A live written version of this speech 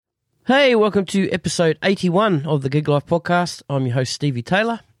Hey, welcome to episode 81 of the Gig Life Podcast. I'm your host, Stevie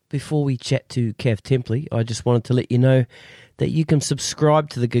Taylor. Before we chat to Kav Temperley, I just wanted to let you know that you can subscribe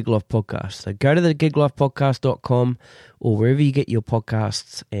to the Gig Life Podcast. So go to the giglifepodcast.com or wherever you get your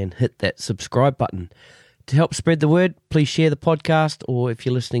podcasts and hit that subscribe button. To help spread the word, please share the podcast, or if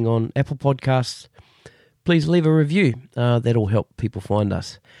you're listening on Apple Podcasts, please leave a review. That'll help people find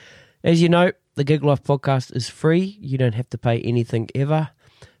us. As you know, the Gig Life Podcast is free. You don't have to pay anything ever.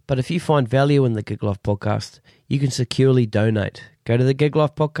 But if you find value in the Gig Life Podcast, you can securely donate. Go to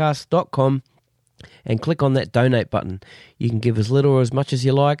thegiglifepodcast.com and click on that donate button. You can give as little or as much as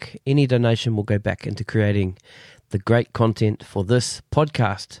you like. Any donation will go back into creating the great content for this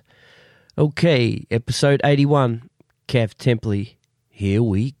podcast. Okay, episode 81, Kav Temperley. Here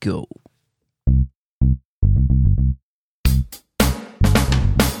we go.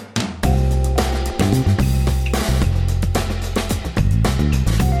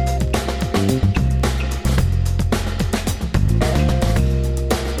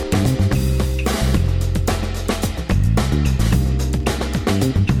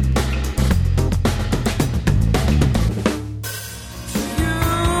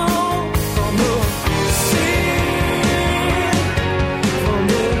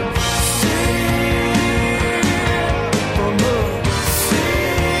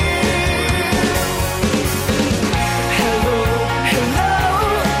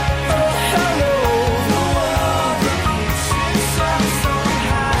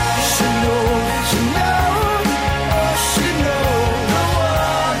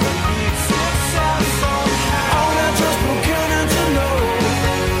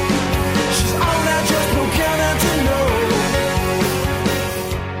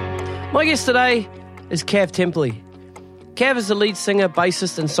 My guest today is Kav Temperley. Kav is the lead singer,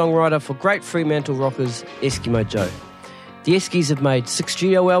 bassist and songwriter for great Fremantle rockers Eskimo Joe. The Eskies have made 6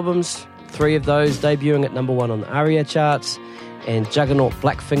 studio albums, 3 of those debuting at number 1 on the ARIA charts, and Juggernaut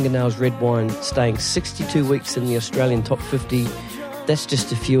Black Fingernails Red Wine staying 62 weeks in the Australian top 50. That's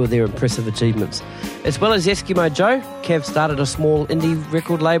just a few of their impressive achievements. As well as Eskimo Joe, Kav started a small indie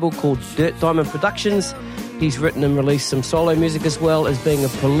record label called Dirt Diamond Productions. He's written and released some solo music as well as being a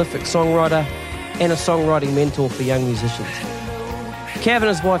prolific songwriter and a songwriting mentor for young musicians. Kav and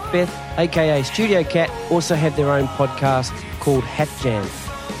his wife Beth, aka Studio Cat, also have their own podcast called Hat Jam.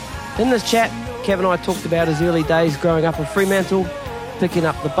 In this chat, Kav and I talked about his early days growing up in Fremantle, picking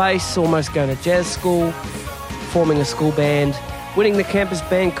up the bass, almost going to jazz school, forming a school band, winning the campus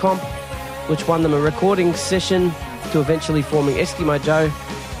band comp, which won them a recording session, to eventually forming Eskimo Joe.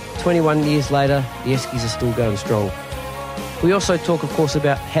 21 years later, the Eskies are still going strong. We also talk, of course,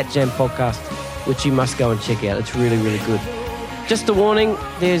 about Hat Jam podcast, which you must go and check out. It's really, really good. Just a warning,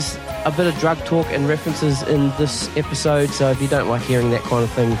 there's a bit of drug talk and references in this episode, so if you don't like hearing that kind of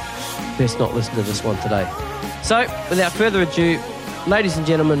thing, best not listen to this one today. So, without further ado, ladies and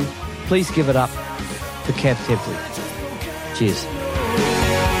gentlemen, please give it up for Kav Temperley. Cheers.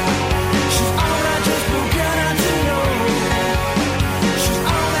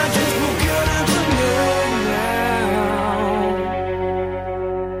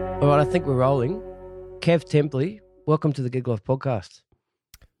 All right, I think we're rolling. Kav Temperley, welcome to the Gig Life Podcast.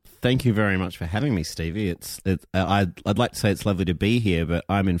 Thank you very much for having me, Stevie. I'd like to say it's lovely to be here, but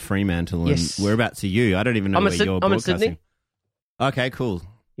I'm in Fremantle and whereabouts are you? I don't even know where you're broadcasting. I'm in Sydney. Okay, cool.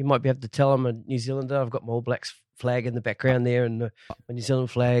 You might be able to tell I'm a New Zealander. I've got my All Blacks flag in the background there and the New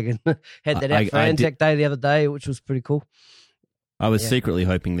Zealand flag, and had that out for Anzac Day the other day, which was pretty cool. I was secretly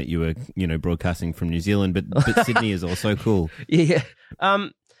hoping that you were, broadcasting from New Zealand, but Sydney is also cool. Yeah.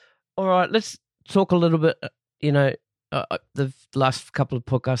 All right, let's talk a little bit, the last couple of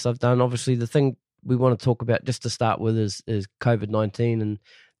podcasts I've done, obviously the thing we want to talk about just to start with is COVID-19 and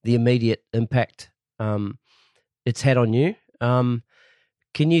the immediate impact it's had on you. Can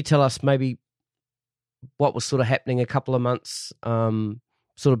you tell us maybe what was sort of happening a couple of months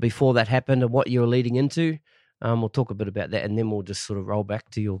sort of before that happened and what you were leading into? We'll talk a bit about that and then we'll just sort of roll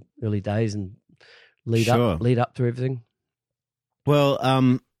back to your early days and lead up to everything.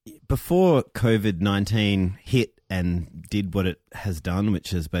 Well, before COVID-19 hit and did what it has done,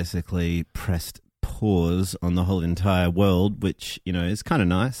 which has basically pressed pause on the whole entire world, which, is kind of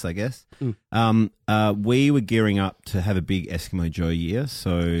nice, I guess. We were gearing up to have a big Eskimo Joe year,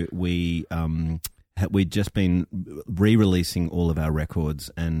 so we'd just been re-releasing all of our records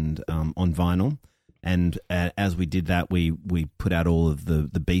and on vinyl. And as we did that, we put out all of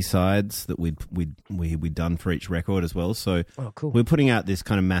the B-sides that we'd done for each record as well. So cool. We're putting out this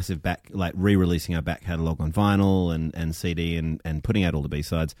kind of massive re-releasing our back catalogue on vinyl and CD and putting out all the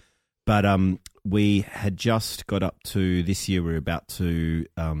B-sides. But we had just got up to this year. We were about to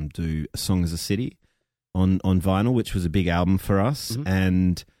do A Song as a City on vinyl, which was a big album for us. Mm-hmm.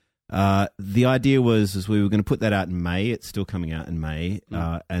 And the idea was we were going to put that out in May. It's still coming out in May.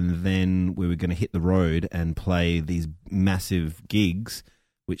 And then we were going to hit the road and play these massive gigs,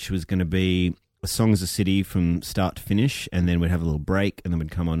 which was going to be A Song as a City from start to finish, and then we'd have a little break, and then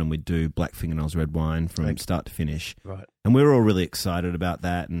we'd come on and we'd do Black Fingernails Red Wine from start to finish. Right. And we were all really excited about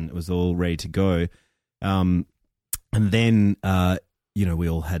that, and it was all ready to go. And then, we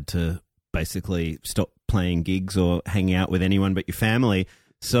all had to basically stop playing gigs or hanging out with anyone but your family.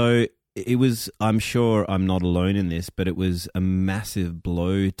 So it was, I'm sure I'm not alone in this, but it was a massive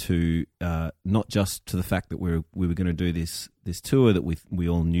blow to not just to the fact that we were going to do this tour that we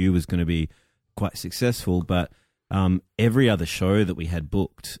all knew was going to be quite successful, but every other show that we had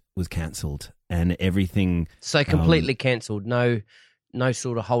booked was cancelled, and everything. So completely cancelled. No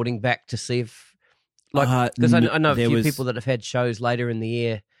sort of holding back to see if, because I know a few people that have had shows later in the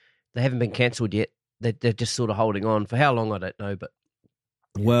year, they haven't been cancelled yet. They're just sort of holding on for how long I don't know, but.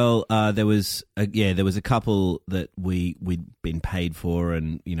 Well, there was a couple that we'd been paid for,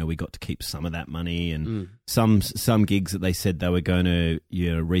 and we got to keep some of that money, and some gigs that they said they were going to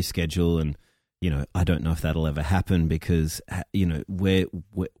reschedule, and I don't know if that'll ever happen because we're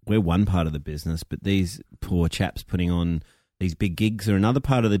one part of the business, but these poor chaps putting on these big gigs are another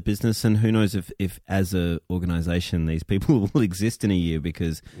part of the business, and who knows if as a organisation these people will exist in a year,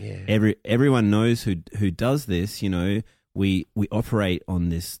 because everyone knows who does this. We operate on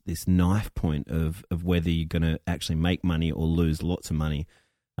this knife point of whether you're going to actually make money or lose lots of money.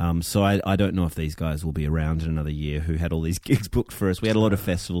 So I don't know if these guys will be around in another year who had all these gigs booked for us. We had a lot of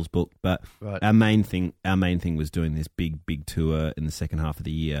festivals booked, but our main thing was doing this big tour in the second half of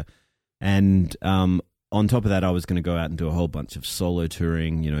the year. And on top of that, I was going to go out and do a whole bunch of solo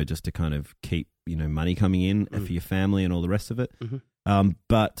touring, just to kind of keep money coming in for your family and all the rest of it. Mm-hmm.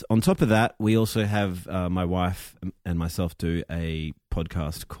 But on top of that, we also have my wife and myself do a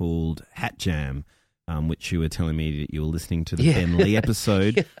podcast called Hat Jam, which you were telling me that you were listening to the Ben Lee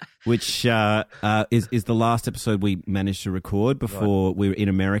episode, which is the last episode we managed to record before we were in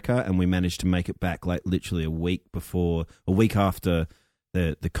America, and we managed to make it back like literally a week after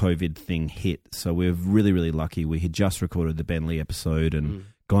the COVID thing hit. So we're really, really lucky. We had just recorded the Ben Lee episode and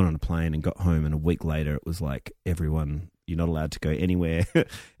gone on a plane and got home, and a week later it was like, everyone, you're not allowed to go anywhere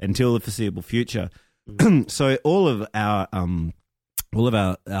until the foreseeable future. So all of our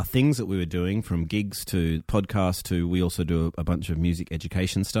things that we were doing, from gigs to podcasts to, we also do a bunch of music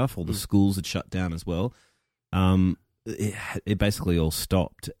education stuff. All the schools had shut down as well. It basically all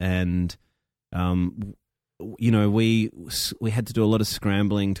stopped, and we had to do a lot of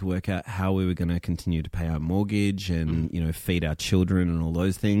scrambling to work out how we were going to continue to pay our mortgage and feed our children and all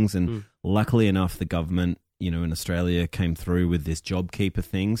those things. And luckily enough, the government in Australia came through with this JobKeeper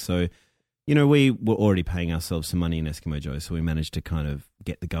thing. So, we were already paying ourselves some money in Eskimo Joe, so we managed to kind of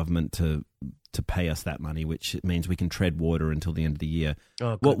get the government to pay us that money, which means we can tread water until the end of the year.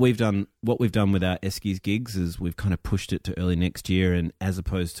 Oh, what we've done with our Eskies gigs is we've kind of pushed it to early next year, and as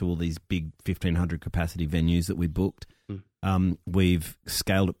opposed to all these big 1,500 capacity venues that we booked, we've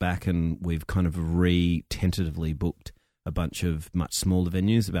scaled it back, and we've kind of tentatively booked a bunch of much smaller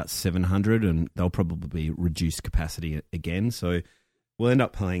venues, about 700, and they'll probably be reduced capacity again. So we'll end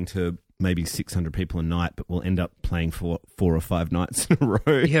up playing to maybe 600 people a night, but we'll end up playing for 4 or 5 nights in a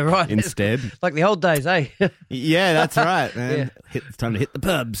row instead. Like the old days, eh? Yeah, that's right, man. Yeah. It's time to hit the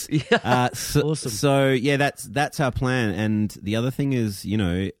pubs. Yeah. Awesome. So, yeah, that's our plan. And the other thing is,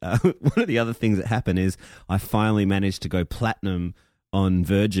 one of the other things that happened is I finally managed to go platinum on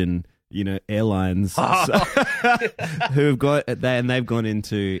Virgin airlines they've gone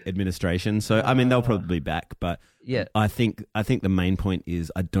into administration. So, I mean, they'll probably be back, but I think the main point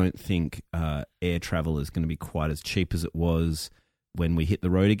is I don't think air travel is going to be quite as cheap as it was when we hit the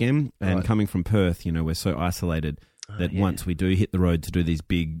road again. And coming from Perth, we're so isolated that once we do hit the road to do these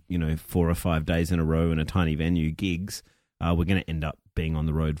big, 4 or 5 days in a row in a tiny venue gigs, we're going to end up being on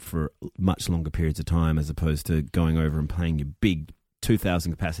the road for much longer periods of time, as opposed to going over and playing your big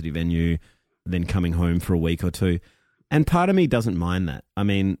 2,000 capacity venue, then coming home for a week or two. And part of me doesn't mind that. I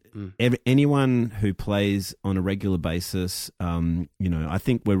mean, anyone who plays on a regular basis, I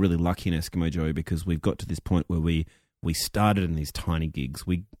think we're really lucky in Eskimo Joe, because we've got to this point where we started in these tiny gigs.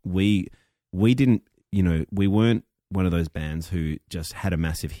 We didn't, we weren't one of those bands who just had a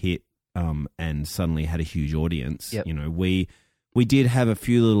massive hit and suddenly had a huge audience. Yep. We did have a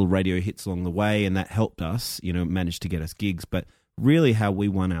few little radio hits along the way, and that helped us, managed to get us gigs, but really how we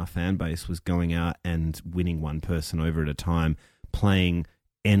won our fan base was going out and winning one person over at a time, playing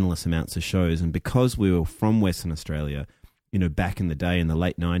endless amounts of shows. And because we were from Western Australia, back in the day in the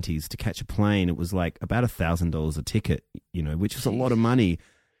late 90s, to catch a plane, it was like about $1,000 a ticket, which was a lot of money.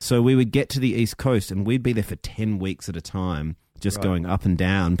 So we would get to the East Coast and we'd be there for 10 weeks at a time, just going up and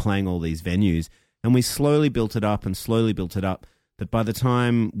down, playing all these venues. And we slowly built it up that by the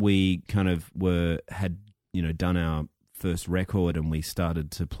time we kind of had done our first record and we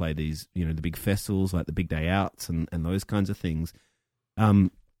started to play these, the big festivals like the Big Day Outs and those kinds of things,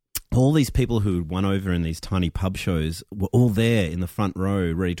 all these people who had won over in these tiny pub shows were all there in the front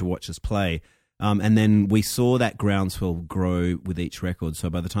row ready to watch us play. And then we saw that groundswell grow with each record. So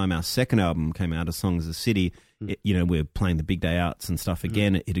by the time our second album came out, A Song Is a City, we were playing the Big Day Outs and stuff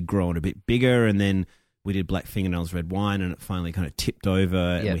again. It had grown a bit bigger, and then we did Black Fingernails, Red Wine, and it finally kind of tipped over,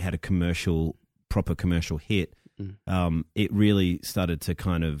 and we had a proper commercial hit. It really started to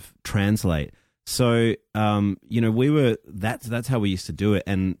kind of translate. So, that's how we used to do it.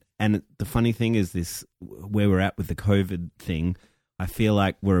 And the funny thing is this, where we're at with the COVID thing, I feel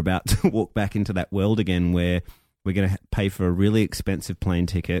like we're about to walk back into that world again where we're going to pay for a really expensive plane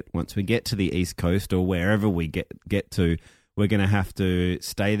ticket. Once we get to the East Coast or wherever we get to, we're going to have to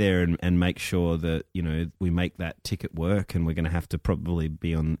stay there and make sure that, we make that ticket work. And we're going to have to probably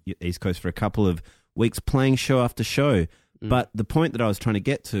be on the East Coast for a couple of weeks playing show after show. But the point that I was trying to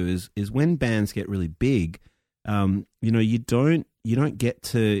get to is when bands get really big, you don't get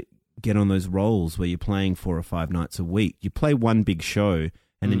to get on those roles where you're playing 4 or 5 nights a week. You play one big show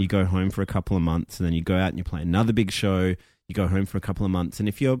and then you go home for a couple of months, and then you go out and you play another big show. You go home for a couple of months, and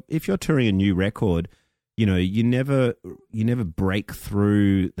if you're touring a new record, you never break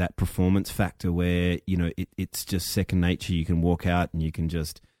through that performance factor where it's just second nature. You can walk out and you can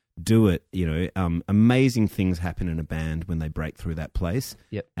just do it. Amazing things happen in a band when they break through that place.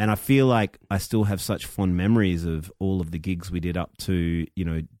 Yep. And I feel like I still have such fond memories of all of the gigs we did up to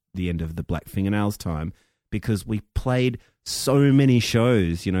the end of the Black Fingernails time, because we played so many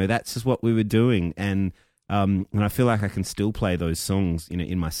shows. That's just what we were doing, and I feel like I can still play those songs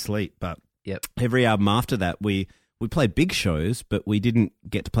in my sleep. But every album after that, we played big shows, but we didn't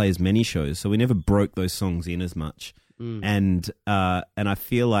get to play as many shows, so we never broke those songs in as much. And I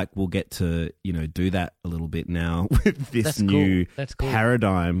feel like we'll get to do that a little bit now with this new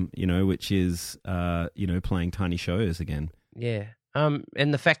paradigm, which is playing tiny shows again. Yeah.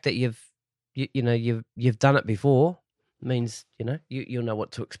 And the fact that you've done it before means you'll know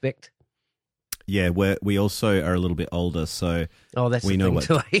what to expect. Yeah, we also are a little bit older, so that's we the know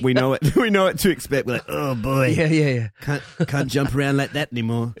thing what too. we know what to expect. We're like, oh boy, yeah. Can't jump around like that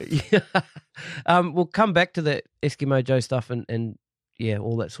anymore. Yeah. We'll come back to the Eskimo Joe stuff and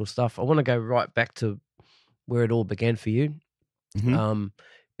all that sort of stuff. I want to go right back to where it all began for you,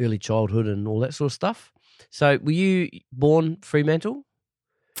 early childhood and all that sort of stuff. So, were you born Fremantle?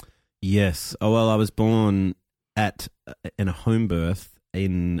 Yes. Oh well, I was born in a home birth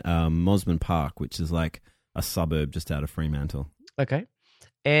in Mosman Park, which is like a suburb just out of Fremantle. Okay.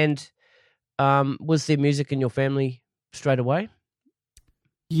 And was there music in your family straight away?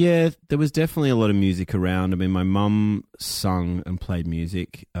 Yeah, there was definitely a lot of music around. I mean, my mum sung and played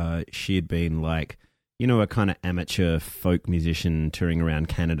music. She had been like, a kind of amateur folk musician touring around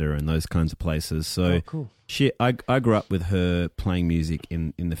Canada and those kinds of places. So cool. I grew up with her playing music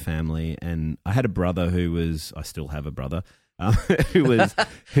in the family, and I had a brother I still have a brother, who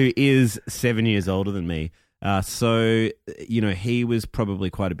is 7 years older than me. So he was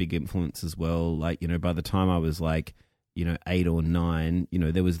probably quite a big influence as well. Like, by the time I was like, 8 or 9,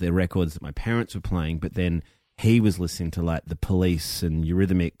 there was the records that my parents were playing, but then he was listening to like The Police and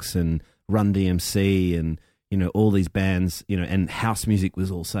Eurythmics and Run DMC and, all these bands, and house music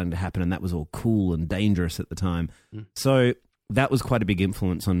was all starting to happen, and that was all cool and dangerous at the time. So that was quite a big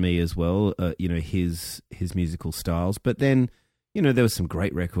influence on me as well, his musical styles. But then, there was some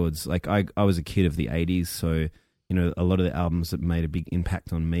great records. Like I was a kid of the 80s, so, a lot of the albums that made a big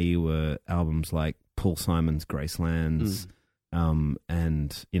impact on me were albums like Paul Simon's Gracelands,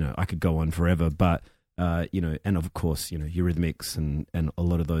 and, I could go on forever, but, and of course, Eurythmics and a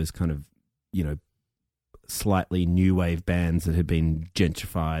lot of those kind of, slightly new wave bands that had been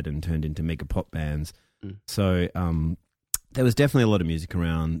gentrified and turned into mega pop bands. So there was definitely a lot of music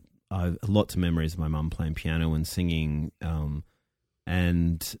around. Lots of memories of my mum playing piano and singing,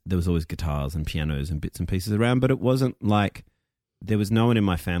 and there was always guitars and pianos and bits and pieces around, but it wasn't like there was no one in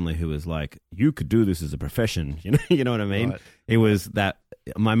my family who was like, you could do this as a profession. You know what I mean? Right. It was that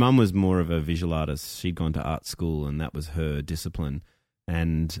my mum was more of a visual artist. She'd gone to art school and that was her discipline.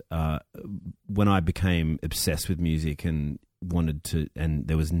 And when I became obsessed with music and wanted to, and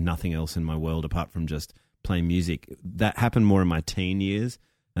there was nothing else in my world apart from just playing music, that happened more in my teen years.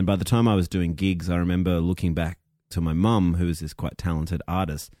 And by the time I was doing gigs, I remember looking back to my mum, who was this quite talented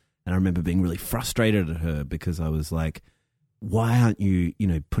artist, and I remember being really frustrated at her because I was like, why aren't you,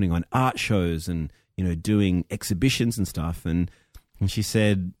 putting on art shows and, doing exhibitions and stuff? And she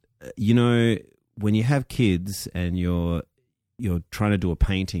said, when you have kids and you're trying to do a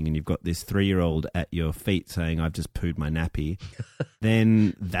painting and you've got this 3-year-old at your feet saying, I've just pooed my nappy,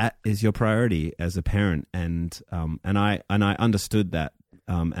 then that is your priority as a parent. And I understood that.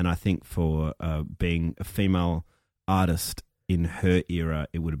 And I think for being a female artist in her era,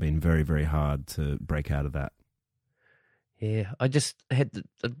 it would have been very, very hard to break out of that. Yeah, I just had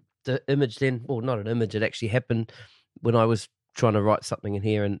the image then, well, not an image, it actually happened when I was trying to write something in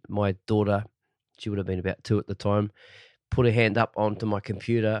here, and my daughter, she would have been about 2 at the time, put her hand up onto my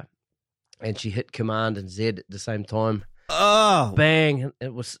computer and she hit Command and Z at the same time. Oh! Bang!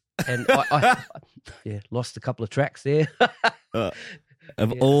 It was, and I lost a couple of tracks there.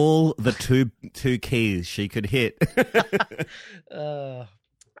 Of all the two keys she could hit.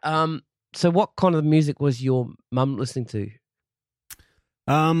 So what kind of music was your mum listening to?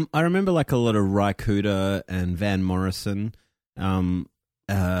 I remember like a lot of Ry Cooder and Van Morrison. The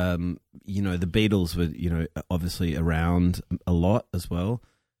Beatles were, obviously around a lot as well.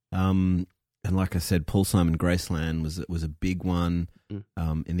 And like I said, Paul Simon Graceland was a big one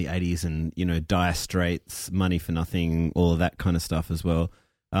in the 80s, and, Dire Straits, Money for Nothing, all of that kind of stuff as well.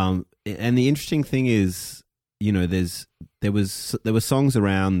 And the interesting thing is, there were songs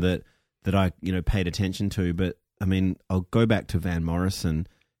around that I, paid attention to, but I mean, I'll go back to Van Morrison.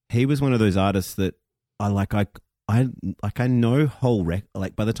 He was one of those artists that I know whole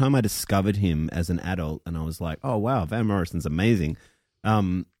by the time I discovered him as an adult, and I was like, oh wow, Van Morrison's amazing.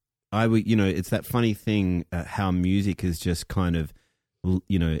 It's that funny thing how music is just kind of,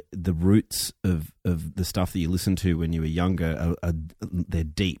 the roots of the stuff that you listen to when you were younger they're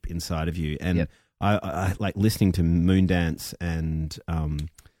deep inside of you. And I like listening to Moondance and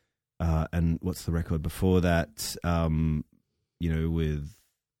what's the record before that? With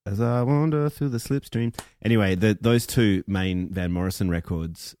As I Wander Through the Slipstream. Anyway, those two main Van Morrison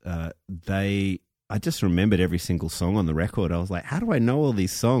records, I just remembered every single song on the record. I was like, how do I know all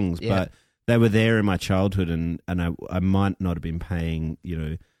these songs? Yeah. But they were there in my childhood, and I might not have been paying,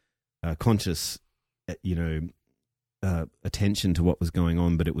 conscious, attention to what was going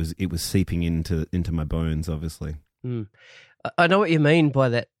on, but it was seeping into my bones, obviously. Mm. I know what you mean by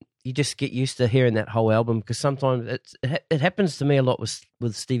that. You just get used to hearing that whole album, because sometimes it happens to me a lot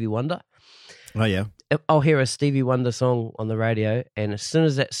with Stevie Wonder. Oh yeah, I'll hear a Stevie Wonder song on the radio, and as soon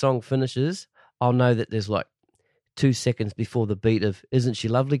as that song finishes, I'll know that there's like 2 seconds before the beat of "Isn't She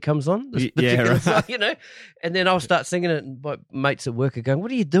Lovely" comes on. This particular song, and then I'll start singing it, and my mates at work are going,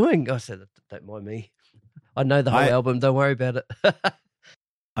 "What are you doing?" I said, "Don't mind me. I know the whole album. Don't worry about it."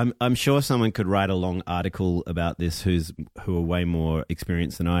 I'm sure someone could write a long article about this who are way more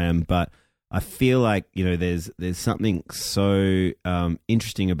experienced than I am, but I feel like there's something so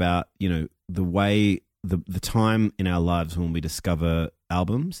interesting about the way the time in our lives when we discover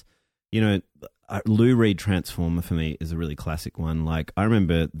albums. Lou Reed Transformer for me is a really classic one. Like, I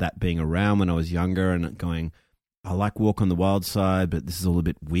remember that being around when I was younger and going, I like Walk on the Wild Side, but this is all a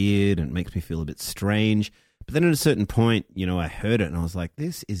bit weird and it makes me feel a bit strange. But then at a certain point, I heard it and I was like,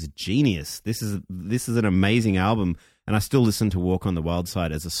 this is genius. This is an amazing album. And I still listen to Walk on the Wild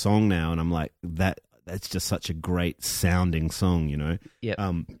Side as a song now, and I'm like, that's just such a great sounding song, Yeah.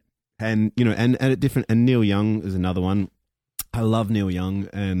 And Neil Young is another one. I love Neil Young,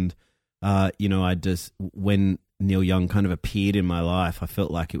 and when Neil Young kind of appeared in my life, I felt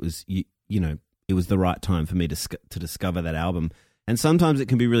like it was it was the right time for me to discover that album. And sometimes it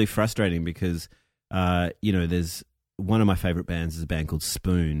can be really frustrating because there's one of my favorite bands is a band called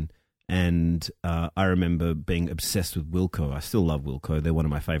Spoon, and I remember being obsessed with Wilco. I still love Wilco; they're one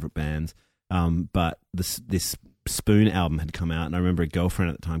of my favorite bands. But this Spoon album had come out, and I remember a girlfriend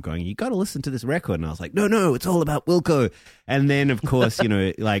at the time going, "You got to listen to this record," and I was like, "No, it's all about Wilco." And then, of course,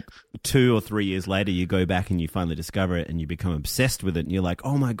 like 2 or 3 years later, you go back and you finally discover it, and you become obsessed with it, and you're like,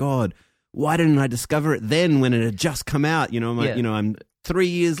 "Oh my god, why didn't I discover it then when it had just come out?" I'm 3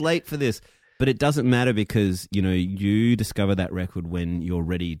 years late for this. But it doesn't matter, because you discover that record when you're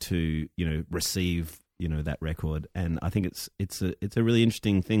ready to receive that record. And I think it's a really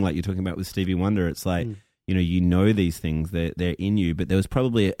interesting thing, like you're talking about with Stevie Wonder. It's like these things, they're in you, but there was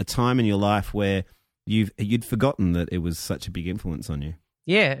probably a time in your life where you'd forgotten that it was such a big influence on you.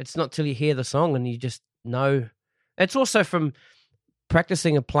 Yeah, it's not till you hear the song and you just know. It's also from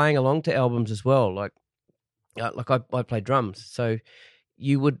practicing and playing along to albums as well. Like I play drums, so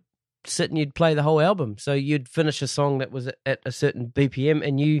you would sit and you'd play the whole album. So you'd finish a song that was at a certain BPM,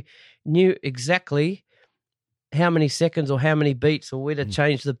 and you knew exactly how many seconds or how many beats or where to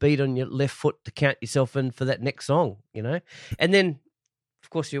change the beat on your left foot to count yourself in for that next song, you know? And then, of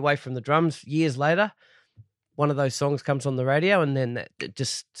course, you're away from the drums years later. One of those songs comes on the radio, and then it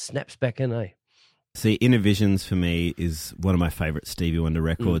just snaps back in, eh? See, Inner Visions for me is one of my favourite Stevie Wonder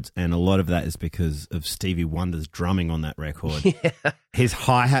records, and a lot of that is because of Stevie Wonder's drumming on that record. Yeah. His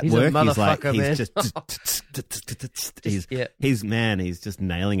hi-hat He's work, a he's motherfucker, he's just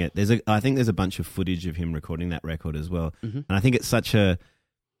nailing it. I think there's a bunch of footage of him recording that record as well, and I think it's such a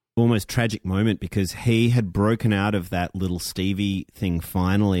almost tragic moment because he had broken out of that little Stevie thing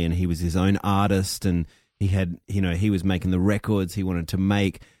finally, and he was his own artist, and he had, he was making the records he wanted to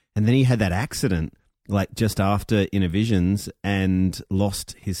make, and then he had that accident like just after Inner Visions and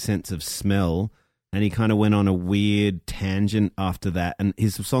lost his sense of smell, and he kind of went on a weird tangent after that, and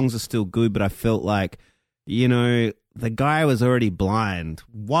his songs are still good, but I felt like, the guy was already blind.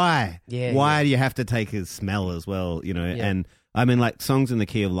 Why? Why do you have to take his smell as well, Yeah. And I mean, like, Songs in the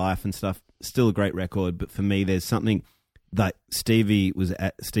Key of Life and stuff, still a great record, but for me there's something that Stevie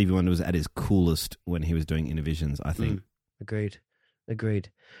Wonder was at his coolest when he was doing Inner Visions, I think. Agreed.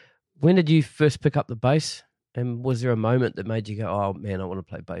 When did you first pick up the bass? And was there a moment that made you go, oh, man, I want to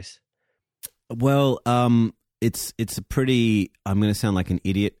play bass? Well, it's a pretty... I'm going to sound like an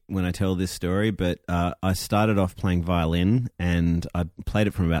idiot when I tell this story, but I started off playing violin, and I played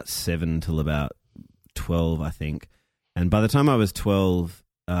it from about 7 till about 12, I think. And by the time I was 12,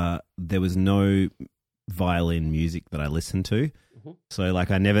 there was no violin music that I listened to. So, like,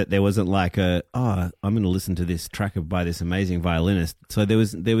 there wasn't like I'm going to listen to this track by this amazing violinist. So there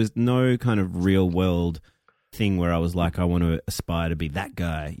was no kind of real world thing where I was like, I want to aspire to be that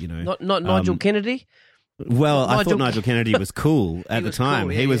guy, Not Nigel Kennedy? Well, I thought Nigel Kennedy was cool at the time.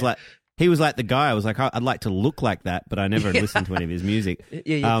 Cool, yeah, he was like the guy. I was like, I'd like to look like that, but I never listened to any of his music.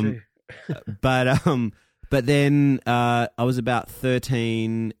 Yeah, true. But then I was about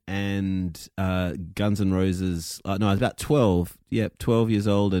 13 and Guns N' Roses... no, I was about 12. Yeah, 12 years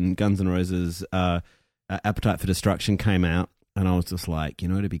old, and Guns N' Roses' Appetite for Destruction came out, and I was just like,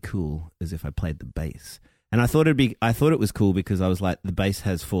 it'd be cool as if I played the bass. And I thought it was cool because I was like, the bass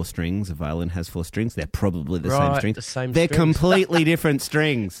has 4 strings, the violin has 4 strings. They're probably the same strings. They're strings. Completely different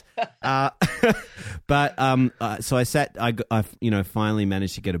strings. But so I finally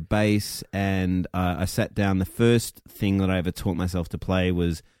managed to get a bass, and I sat down. The first thing that I ever taught myself to play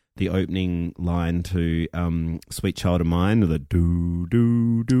was the opening line to "Sweet Child of Mine," or the do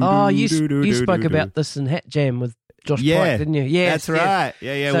do do. Oh, you spoke about this in Hat Jam with Josh Pike, didn't you? Yeah, that's right.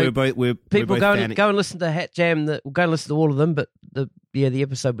 Yeah. So we're people both go and listen to Hat Jam. We'll go and listen to all of them, but the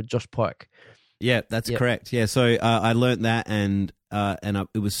episode with Josh Pike. Yeah, that's correct. Yeah, so I learnt that, and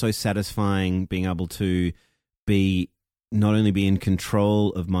it was so satisfying being able to not only be in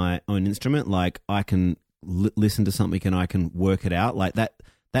control of my own instrument, like I can listen to something and I can work it out, like that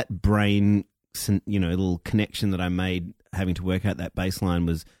brain, little connection that I made having to work out that bass line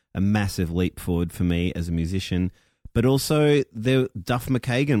was a massive leap forward for me as a musician. But also, Duff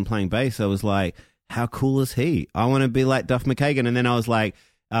McKagan playing bass, I was like, how cool is he? I want to be like Duff McKagan. And then I was like,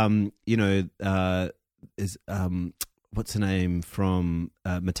 what's the name from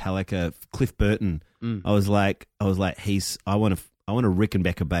Metallica? Cliff Burton. I was like, I want a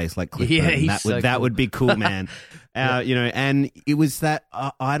Rickenbacker bass like Cliff Burton. That would be cool, man. And it was that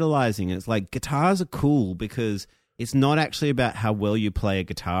idolizing. It's like, guitars are cool because it's not actually about how well you play a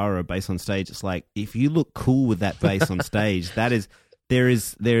guitar or a bass on stage. It's like, if you look cool with that bass on stage, there is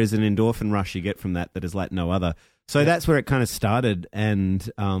an endorphin rush you get from that is like no other. So that's where it kind of started, and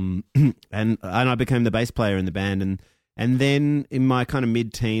I became the bass player in the band, and then in my kind of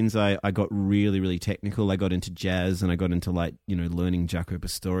mid-teens, I got really, really technical. I got into jazz, and I got into learning Jaco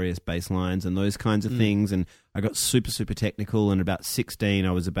Pastorius bass lines and those kinds of things, and I got super, super technical. And about 16,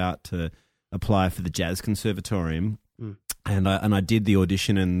 I was about to apply for the Jazz Conservatorium, and I did the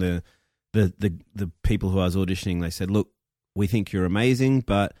audition, and the people who I was auditioning, they said, look, we think you're amazing,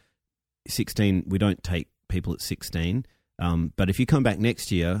 but 16, we don't take people at 16, but if you come back next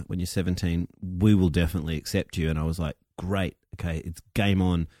year when you're 17, we will definitely accept you. And I was like, great, okay, it's game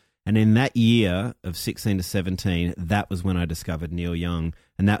on. And in that year of 16 to 17, that was when I discovered Neil Young,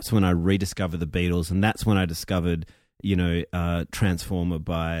 and that's when I rediscovered the Beatles, and that's when I discovered Transformer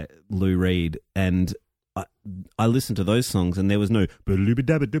by Lou Reed, and I listened to those songs, and there was no none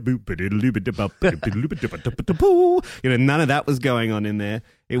of that was going on in there.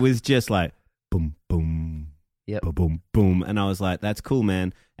 It was just like boom, boom, Yep. Boom, boom, boom. And I was like, that's cool,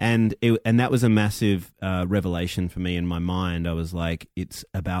 man. And that was a massive revelation for me in my mind. I was like, it's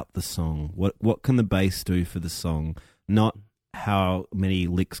about the song. What can the bass do for the song? Not how many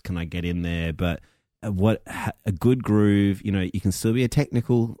licks can I get in there, but a good groove. You know, you can still be a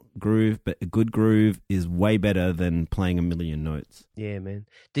technical groove, but a good groove is way better than playing a million notes. Yeah, man.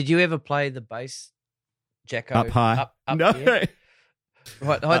 Did you ever play the bass, Jacko? Up high? Up, no. Yeah?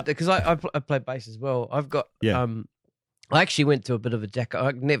 Right, because I play bass as well. I've got I actually went to a bit of a Jacko.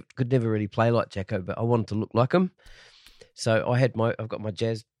 I could never really play like Jacko, but I wanted to look like him. So I've got my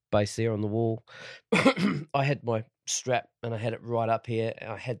jazz bass there on the wall. I had my strap and I had it right up here.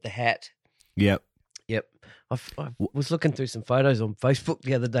 And I had the hat. Yep. I was looking through some photos on Facebook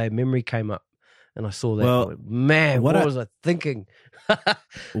the other day. Memory came up, and I saw that. Well, I went, man, what was I thinking?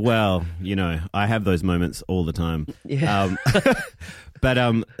 Well, you know, I have those moments all the time. Yeah. But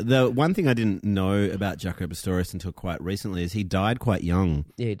the one thing I didn't know about Jaco Pastorius until quite recently is he died quite young.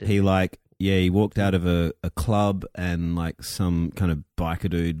 Yeah, he did. He walked out of a club and like some kind of biker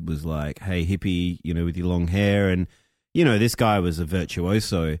dude was like, hey, hippie, you know, with your long hair. And, you know, this guy was a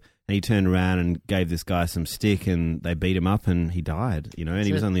virtuoso. And he turned around and gave this guy some stick and they beat him up and he died, you know, and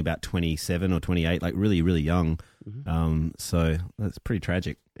he was only about 27 or 28, like really, really young. Mm-hmm. So that's pretty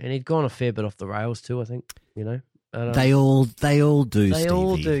tragic. And he'd gone a fair bit off the rails too, I think, you know. They all do, They Stevie.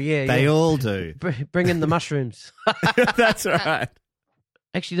 all do, yeah. They all do. Bring in the mushrooms. That's right.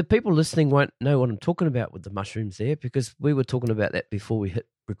 Actually, the people listening won't know what I'm talking about with the mushrooms there because we were talking about that before we hit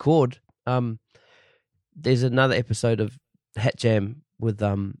record. There's another episode of Hat Jam with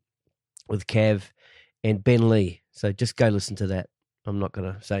Kav and Ben Lee. So just go listen to that. I'm not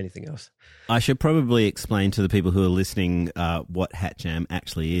going to say anything else. I should probably explain to the people who are listening what Hat Jam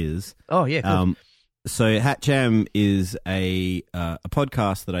actually is. Oh, yeah. Cool. So Hat Jam is a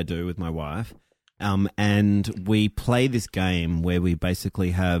podcast that I do with my wife, and we play this game where we basically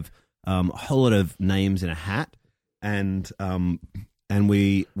have a whole lot of names in a hat, and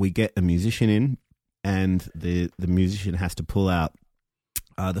we get a musician in, and the musician has to pull out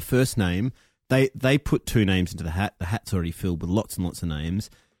the first name. They put two names into the hat. The hat's already filled with lots and lots of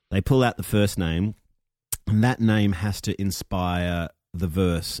names. They pull out the first name, and that name has to inspire the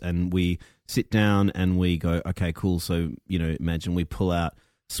verse, and we sit down and we go, okay, cool. So, you know, imagine we pull out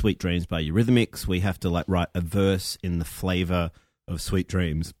Sweet Dreams by Eurythmics. We have to like write a verse in the flavor of Sweet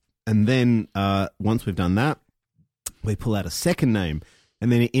Dreams. And then once we've done that, we pull out a second name. And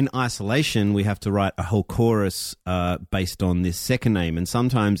then in isolation, we have to write a whole chorus based on this second name. And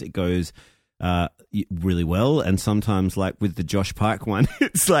sometimes it goes really well, and sometimes like with the Josh Pike one,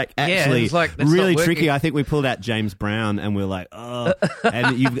 it's like actually really tricky. I think we pulled out James Brown, and we're like, oh,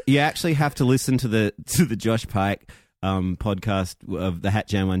 and you actually have to listen to the Josh Pike podcast of the Hat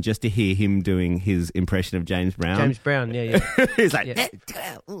Jam one just to hear him doing his impression of James Brown. James Brown, yeah. He's like,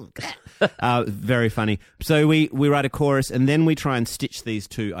 very funny. So we write a chorus, and then we try and stitch these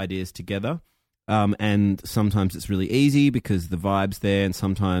two ideas together. And sometimes it's really easy because the vibe's there, and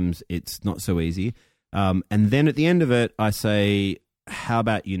sometimes it's not so easy. And then at the end of it, I say, how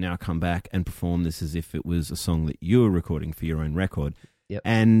about you now come back and perform this as if it was a song that you were recording for your own record? Yep.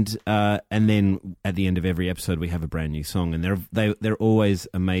 And then at the end of every episode, we have a brand new song, and they're always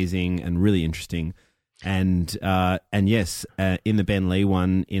amazing and really interesting. And yes, in the Ben Lee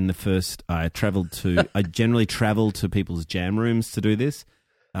one, in the first, I generally travel to people's jam rooms to do this.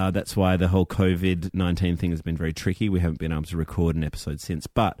 That's why the whole COVID-19 thing has been very tricky. We haven't been able to record an episode since.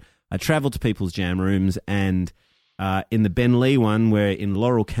 But I traveled to people's jam rooms, and in the Ben Lee one, we're in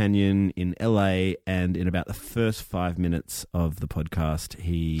Laurel Canyon in LA, and in about the first 5 minutes of the podcast,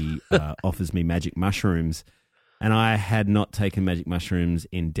 he offers me magic mushrooms. And I had not taken magic mushrooms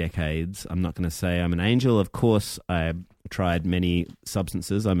in decades. I'm not going to say I'm an angel. Of course, I tried many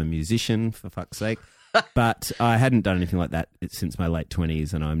substances. I'm a musician, for fuck's sake. But I hadn't done anything like that since my late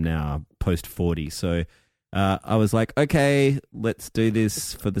 20s, and I'm now post-40. So I was like, okay, let's do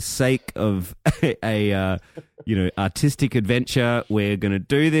this for the sake of a artistic adventure. We're going to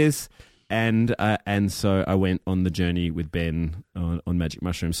do this. And so I went on the journey with Ben on magic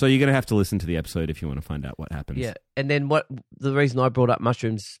mushrooms. So you're going to have to listen to the episode if you want to find out what happens. Yeah, and then the reason I brought up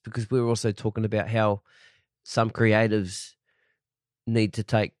mushrooms, because we were also talking about how some creatives need to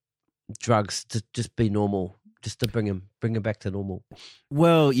take drugs to just be normal, just to bring them back to normal.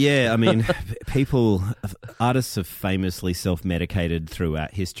 Well, yeah, I mean, artists have famously self-medicated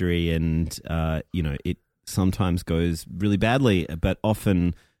throughout history, and it sometimes goes really badly, but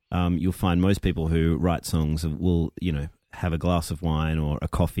often you'll find most people who write songs will, have a glass of wine or a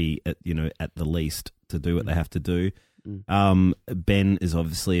coffee at the least to do what they have to do. Ben is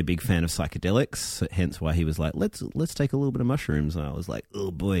obviously a big fan of psychedelics, hence why he was like, let's take a little bit of mushrooms. And I was like,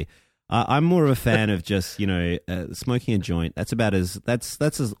 oh boy. I'm more of a fan of just, smoking a joint. That's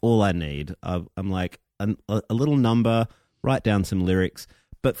all I need. I'm like a little number, write down some lyrics.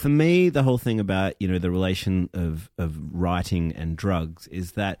 But for me, the whole thing about, the relation of writing and drugs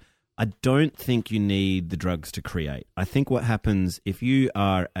is that I don't think you need the drugs to create. I think what happens if you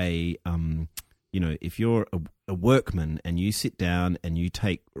are if you're a workman and you sit down and you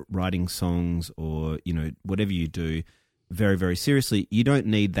take writing songs or, whatever you do very, very seriously, you don't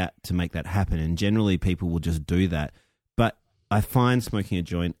need that to make that happen. And generally people will just do that. But I find smoking a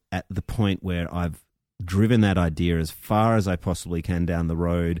joint at the point where I've driven that idea as far as I possibly can down the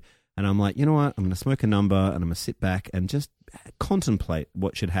road. And I'm like, you know what? I'm going to smoke a number and I'm going to sit back and just contemplate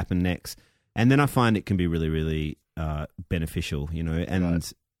what should happen next. And then I find it can be really, really beneficial, and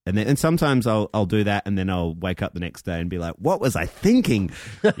right. And sometimes I'll do that, and then I'll wake up the next day and be like, "What was I thinking?"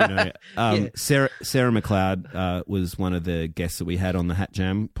 Yeah. Sarah McLeod was one of the guests that we had on the Hat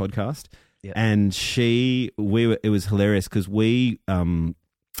Jam podcast, yep. And it was hilarious because we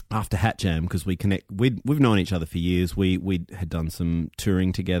after Hat Jam, because we've known each other for years. We had done some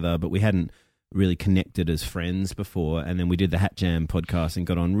touring together, but we hadn't really connected as friends before. And then we did the Hat Jam podcast and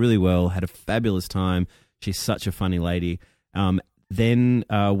got on really well. Had a fabulous time. She's such a funny lady. Then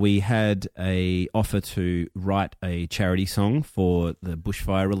we had a offer to write a charity song for the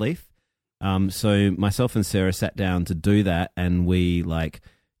bushfire relief. So myself and Sarah sat down to do that, and we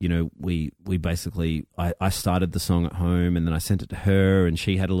basically I started the song at home, and then I sent it to her, and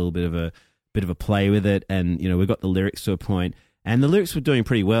she had a little bit of a play with it, and we got the lyrics to a point. And the lyrics were doing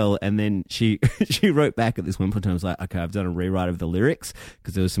pretty well, and then she wrote back at this one point. I was like, okay, I've done a rewrite of the lyrics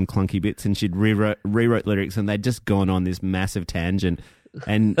because there was some clunky bits, and she'd rewrote lyrics, and they'd just gone on this massive tangent.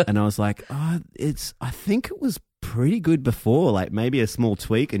 And I was like, I think it was pretty good before, like maybe a small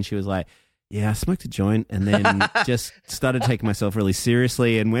tweak. And she was like, yeah, I smoked a joint and then just started taking myself really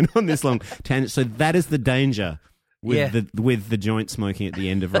seriously and went on this long tangent. So that is the danger with the joint smoking at the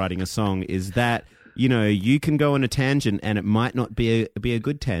end of writing a song, is that you can go on a tangent and it might not be a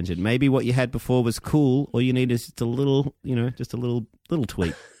good tangent. Maybe what you had before was cool. All you need is just a little, little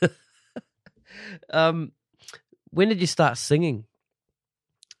tweak. When did you start singing?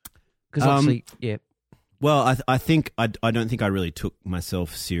 Because obviously, yeah. Well, I think I don't think I really took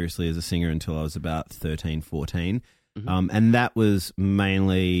myself seriously as a singer until I was about 13, 14. Mm-hmm. And that was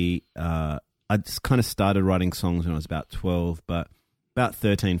mainly, I just kind of started writing songs when I was about 12, but about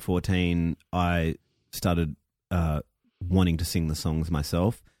 13, 14, I started wanting to sing the songs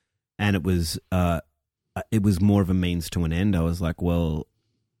myself, and it was more of a means to an end. I was like, well,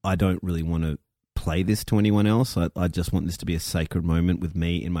 I don't really want to play this to anyone else. I just want this to be a sacred moment with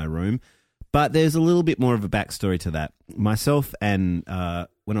me in my room. But there's a little bit more of a backstory to that. Myself and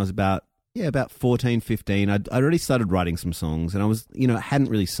when I was about 14, 15, I'd already started writing some songs, and I was, hadn't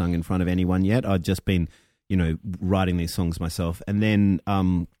really sung in front of anyone yet. I'd just been writing these songs myself. And then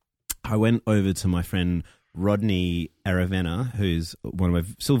I went over to my friend Rodney Aravena, who's one of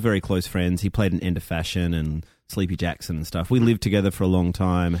my still very close friends. He played in End of Fashion and Sleepy Jackson and stuff. We lived together for a long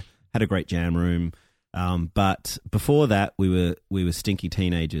time, had a great jam room. But before that, we were stinky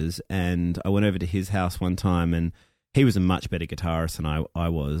teenagers, and I went over to his house one time, and he was a much better guitarist than I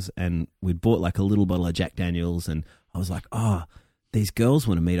was. And we'd bought like a little bottle of Jack Daniels, and I was like, oh, these girls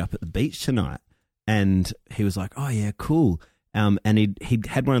want to meet up at the beach tonight. And he was like, oh, yeah, cool. And he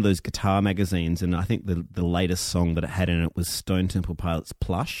had one of those guitar magazines, and I think the latest song that it had in it was Stone Temple Pilots'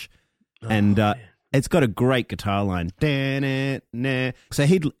 Plush. And it's got a great guitar line. So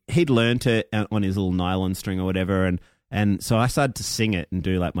he'd learned it on his little nylon string or whatever, and so I started to sing it and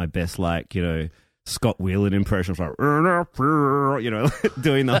do like my best, like, Scott Weiland impressions, like,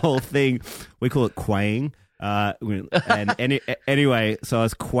 doing the whole thing. We call it quaying. Anyway, so I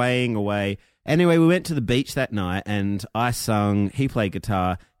was quaying away. Anyway, we went to the beach that night, and I sung, he played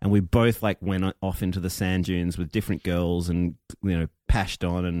guitar, and we both like went off into the sand dunes with different girls and, pashed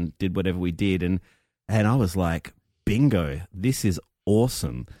on and did whatever we did. And I was like, bingo, this is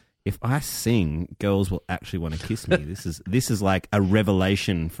awesome. If I sing, girls will actually want to kiss me. This is like a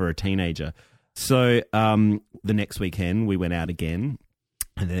revelation for a teenager. So the next weekend we went out again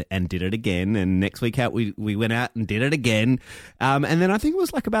and did it again. And next week out we went out and did it again. And then I think it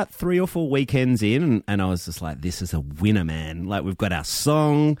was like about 3 or 4 weekends in, and I was just like, this is a winner, man. Like, we've got our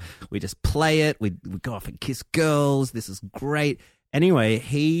song, we just play it, we go off and kiss girls. This is great. Anyway,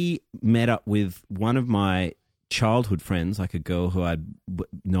 he met up with one of my childhood friends, like a girl who I'd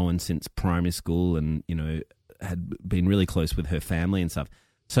known since primary school and, had been really close with her family and stuff.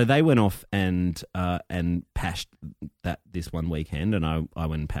 So they went off and pashed this one weekend, and I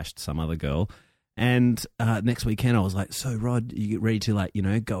went and pashed some other girl. And next weekend I was like, so Rod, you get ready to like, you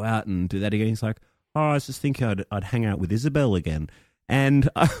know, go out and do that again? He's like, oh, I was just thinking I'd hang out with Isabel again. And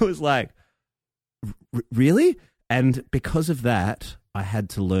I was like, really? And because of that, I had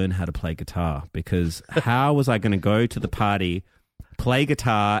to learn how to play guitar, because how was I going to go to the party, play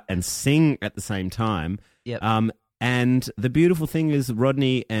guitar and sing at the same time? Yep. And the beautiful thing is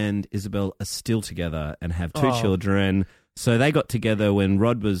Rodney and Isabel are still together and have two children. So they got together when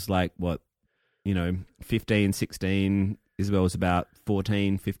Rod was like, 15, 16. Isabel was about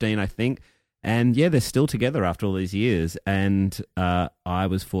 14, 15, I think. And yeah, they're still together after all these years. And I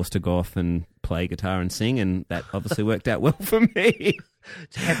was forced to go off and play guitar and sing, and that obviously worked out well for me.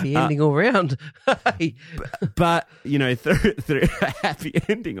 It's a happy ending all round. but you know, through a happy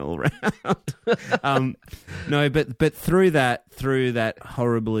ending all round. No, but through that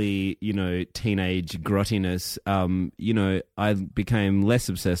horribly, you know, teenage grottiness, you know, I became less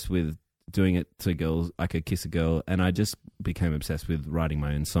obsessed with doing it to girls. I could kiss a girl, and I just became obsessed with writing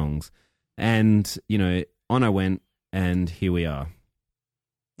my own songs. And, you know, on I went, and here we are.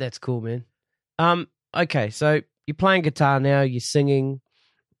 That's cool, man. Okay, so you're playing guitar now, you're singing,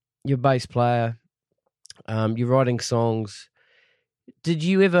 you're a bass player, you're writing songs. Did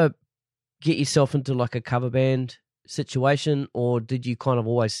you ever get yourself into like a cover band situation, or did you kind of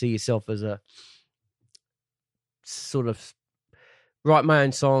always see yourself as a sort of write my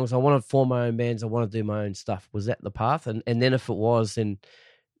own songs, I want to form my own bands, I want to do my own stuff? Was that the path? And then if it was, then,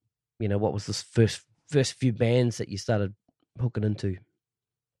 you know, what was the first few bands that you started hooking into?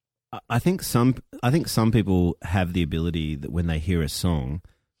 I think some people have the ability that when they hear a song,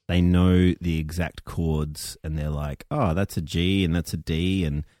 they know the exact chords, and they're like, oh, that's a G and that's a D,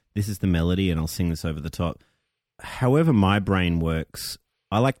 and this is the melody, and I'll sing this over the top. However my brain works,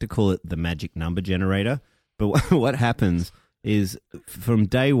 I like to call it the magic number generator. But what happens is from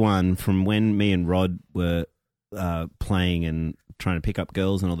day one, from when me and Rod were playing and trying to pick up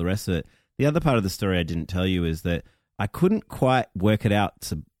girls and all the rest of it, the other part of the story I didn't tell you is that I couldn't quite work out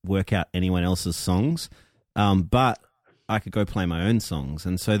anyone else's songs, but I could go play my own songs.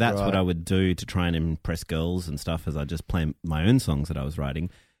 And so that's what I would do to try and impress girls and stuff, as I just play my own songs that I was writing.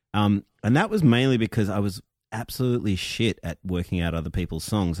 And that was mainly because I was absolutely shit at working out other people's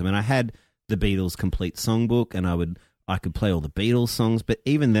songs. I mean, I had the Beatles complete songbook, and I could play all the Beatles songs, but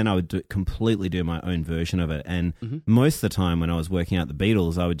even then I would completely do my own version of it. And most of the time when I was working out the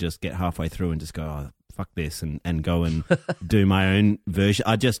Beatles, I would just get halfway through and just go, oh, fuck this, and go and do my own version.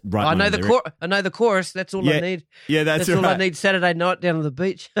 I just write I know the chorus. That's all I need. Yeah, that's all I need Saturday night down on the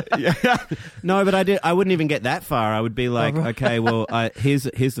beach. Yeah. No, but I wouldn't even get that far. I would be like, okay, well, here's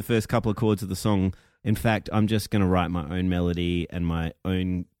the first couple of chords of the song. In fact, I'm just going to write my own melody and my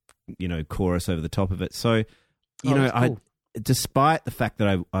own, you know, chorus over the top of it. So, you know, cool. Despite the fact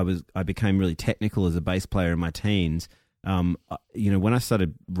that I became really technical as a bass player in my teens, you know, when I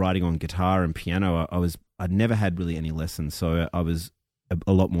started writing on guitar and piano, I'd never had really any lessons, so I was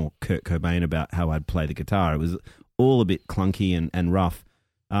a lot more Kurt Cobain about how I'd play the guitar. It was all a bit clunky and rough,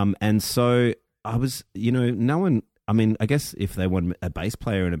 and so I was, you know, no one. I mean, I guess if they wanted a bass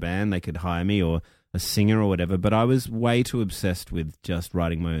player in a band, they could hire me, or a singer or whatever. But I was way too obsessed with just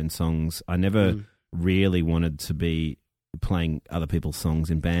writing my own songs. I never really wanted to be playing other people's songs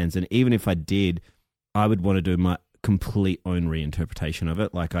in bands, and even if I did, I would want to do my complete own reinterpretation of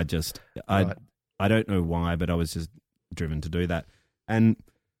it. Like I don't know why, but I was just driven to do that. And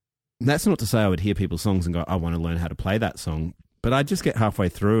that's not to say I would hear people's songs and go, I want to learn how to play that song, but I'd just get halfway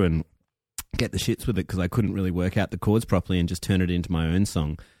through and get the shits with it because I couldn't really work out the chords properly and just turn it into my own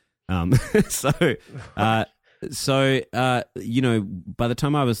song. So you know, by the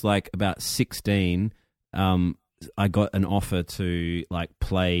time I was like about 16, I got an offer to like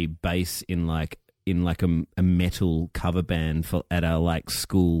play bass in a metal cover band at our like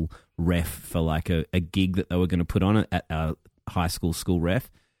school ref for like a gig that they were going to put on at our high school ref.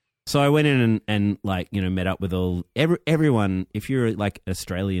 So I went in and like, you know, met up with everyone. If you're like an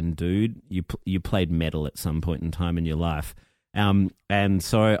Australian dude, you played metal at some point in time in your life. And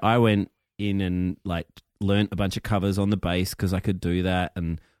so I went in and like learnt a bunch of covers on the bass because I could do that,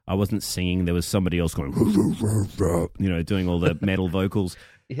 and I wasn't singing. There was somebody else going, you know, doing all the metal vocals,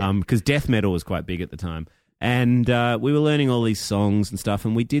 because death metal was quite big at the time. And we were learning all these songs and stuff,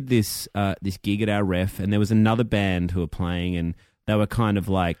 and we did this gig at our ref, and there was another band who were playing, and they were kind of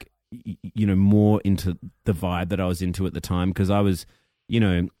like, you know, more into the vibe that I was into at the time, because I was, you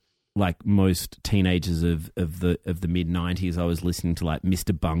know, like most teenagers of the mid-90s, I was listening to like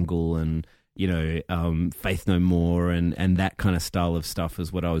Mr. Bungle and Faith No More and that kind of style of stuff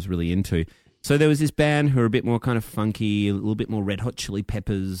is what I was really into. So there was this band who were a bit more kind of funky, a little bit more Red Hot Chili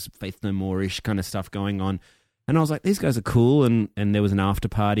Peppers, Faith No More-ish kind of stuff going on. And I was like, these guys are cool. And there was an after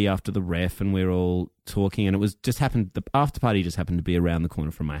party after the ref, and we were all talking. And the after party just happened to be around the corner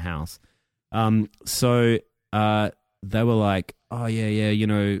from my house. So they were like, oh,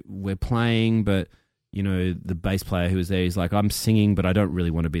 yeah, we're playing, but, the bass player who was there, he's like, I'm singing, but I don't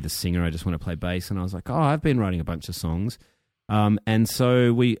really want to be the singer. I just want to play bass. And I was like, oh, I've been writing a bunch of songs. And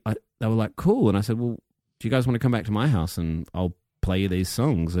so they were like, cool. And I said, well, do you guys want to come back to my house and I'll play you these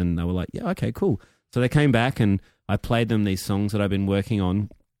songs? And they were like, yeah, okay, cool. So they came back and I played them these songs that I've been working on.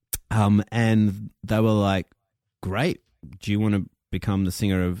 And they were like, great. Do you want to become the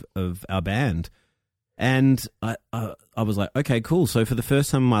singer of our band? And I was like, okay, cool. So for the first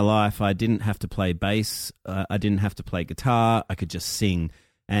time in my life, I didn't have to play bass. I didn't have to play guitar. I could just sing.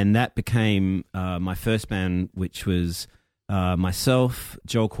 And that became my first band, which was myself,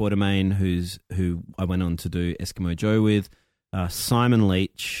 Joel Quartermain, who I went on to do Eskimo Joe with, Simon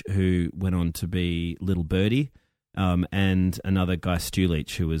Leach, who went on to be Little Birdie, and another guy, Stu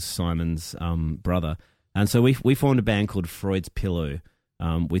Leach, who was Simon's brother. And so we formed a band called Freud's Pillow.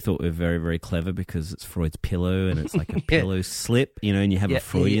 We thought we were very, very clever because it's Freud's pillow and it's like a pillow slip, and you have a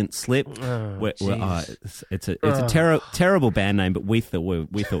Freudian slip. It's a terrible band name, but we thought we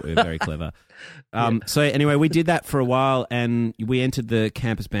were very clever. So anyway, we did that for a while, and we entered the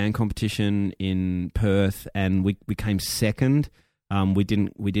campus band competition in Perth, and we came second. We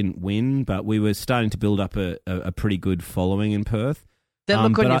didn't win, but we were starting to build up a pretty good following in Perth. The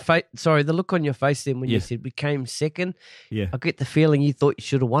look on your face. Sorry, the look on your face then when you said we came second. Yeah, I get the feeling you thought you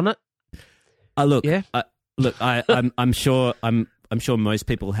should have won it. I'm sure. I'm sure most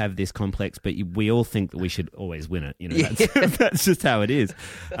people have this complex, but we all think that we should always win it. That's just how it is.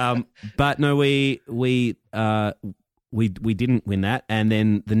 But no, we didn't win that, and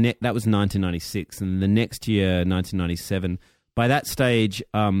then that was 1996, and the next year, 1997. By that stage,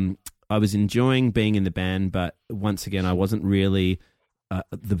 I was enjoying being in the band, but once again, I wasn't really.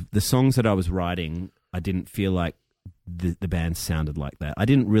 The songs that I was writing, I didn't feel like the band sounded like that. I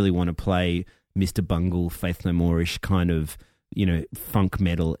didn't really want to play Mr. Bungle, Faith No More-ish kind of, funk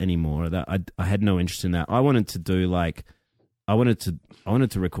metal anymore. That I had no interest in that. I wanted to do I wanted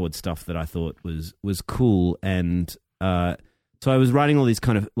to record stuff that I thought was cool, and so I was writing all these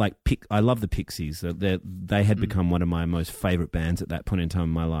kind of I love the Pixies. They had become one of my most favorite bands at that point in time in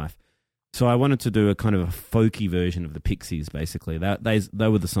my life. So I wanted to do a kind of a folky version of the Pixies, basically. They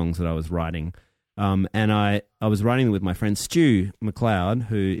were the songs that I was writing. And I was writing them with my friend Stu McLeod,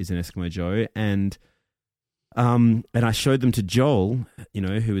 who is in Eskimo Joe, and I showed them to Joel,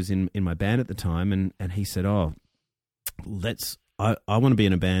 who was in my band at the time, and he said, "Oh, I want to be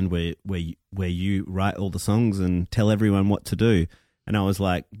in a band where you write all the songs and tell everyone what to do." And I was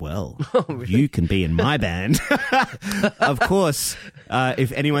like, well, really? You can be in my band. Of course,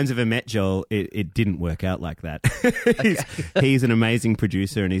 if anyone's ever met Joel, it didn't work out like that. He's an amazing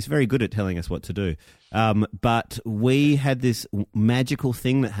producer, and he's very good at telling us what to do. But we had this magical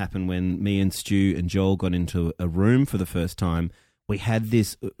thing that happened when me and Stu and Joel got into a room for the first time. We had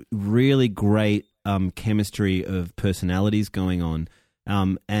this really great chemistry of personalities going on,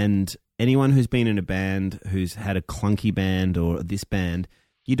 and anyone who's been in a band, who's had a clunky band or this band,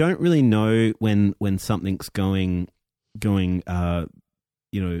 you don't really know when something's going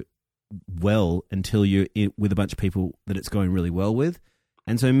well until you're with a bunch of people that it's going really well with.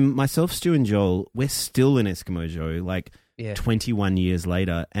 And so myself, Stu and Joel, we're still in Eskimo Joe, 21 years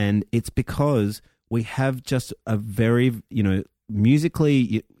later. And it's because we have just a very,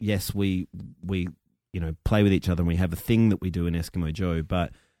 musically, yes, we play with each other and we have a thing that we do in Eskimo Joe,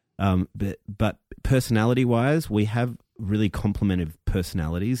 but personality-wise, we have really complementary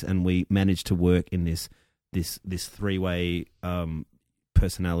personalities, and we manage to work in this three-way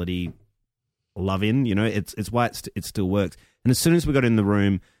personality love-in. It's why it still works. And as soon as we got in the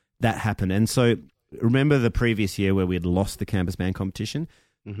room, that happened. And so, remember the previous year where we had lost the campus band competition?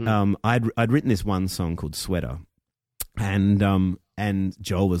 Mm-hmm. I'd written this one song called Sweater, and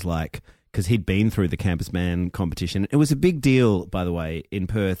Joel was like, because he'd been through the campus band competition. It was a big deal, by the way, in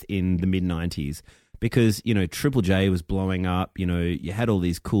Perth in the mid-90s because, Triple J was blowing up. You had all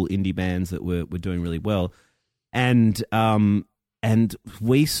these cool indie bands that were doing really well. And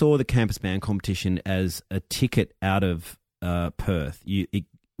we saw the campus band competition as a ticket out of Perth.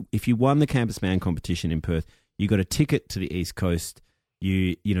 If you won the campus band competition in Perth, you got a ticket to the East Coast.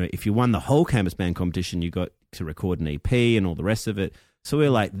 If you won the whole campus band competition, you got to record an EP and all the rest of it. So we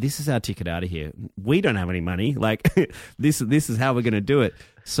were like, this is our ticket out of here. We don't have any money. Like, this is how we're going to do it.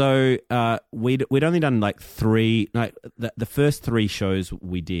 So we'd only done like three. Like the first three shows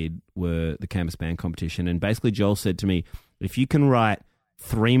we did were the campus band competition, and basically Joel said to me, if you can write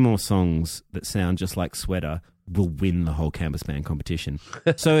 3 more songs that sound just like Sweater, we'll win the whole campus band competition.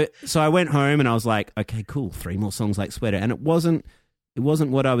 So I went home and I was like, okay, cool, 3 more songs like Sweater, and it wasn't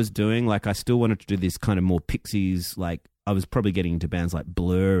what I was doing. Like, I still wanted to do this kind of more Pixies. Like, I was probably getting into bands like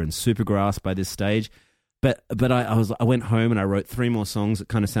Blur and Supergrass by this stage. But I went home and I wrote 3 more songs that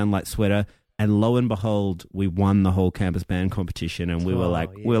kind of sound like Sweater, and lo and behold, we won the whole campus band competition, and we were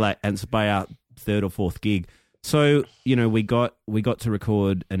like, and it's by our 3rd or 4th gig. So, you know, we got to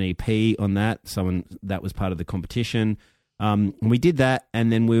record an EP on that. That was part of the competition. We did that,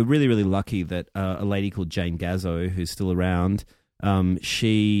 and then we were really, really lucky that a lady called Jane Gazzo, who's still around,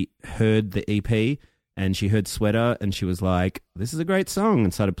 she heard the EP and she heard Sweater, and she was like, this is a great song,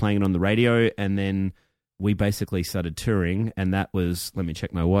 and started playing it on the radio. And then we basically started touring, and that was, let me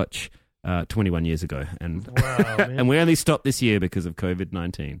check my watch, 21 years ago. And wow, and we only stopped this year because of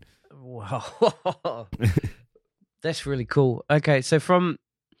COVID-19. Wow. That's really cool. Okay, so from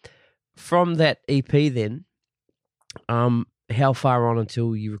that EP then, how far on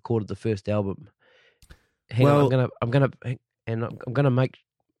until you recorded the first album? Hang on,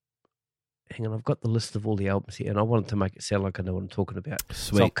 I've got the list of all the albums here, and I wanted to make it sound like I know what I'm talking about.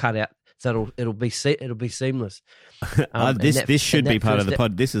 Sweet. So I'll cut out. So it'll be seamless. This should be part of the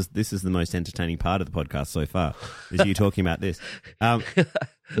pod. This is the most entertaining part of the podcast so far. Is you talking about this?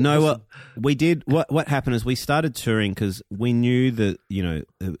 No, well, we did. What happened is we started touring because we knew that, you know,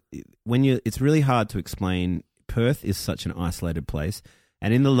 it's really hard to explain. Perth is such an isolated place,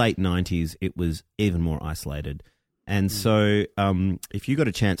 and in the late 90s, it was even more isolated. And so, if you got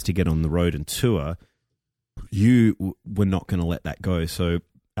a chance to get on the road and tour, you were not going to let that go. So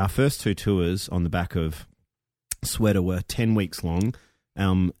our first 2 tours on the back of Sweater were 10 weeks long,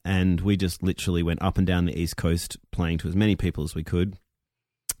 and we just literally went up and down the East Coast playing to as many people as we could.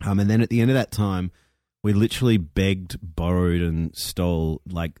 And then at the end of that time, we literally begged, borrowed, and stole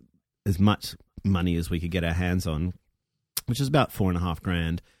like as much money as we could get our hands on, which is about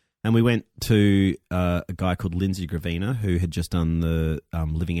 $4,500. And we went to a guy called Lindsay Gravina, who had just done the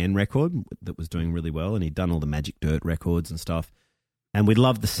Living End record that was doing really well, and he'd done all the Magic Dirt records and stuff. And we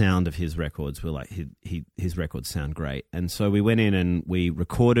loved the sound of his records. We're like, his records sound great. And so we went in and we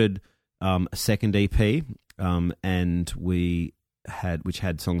recorded a second EP, and which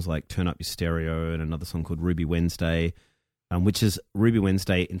had songs like Turn Up Your Stereo and another song called Ruby Wednesday, which is Ruby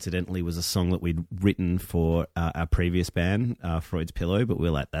Wednesday, incidentally, was a song that we'd written for our previous band, Freud's Pillow, but we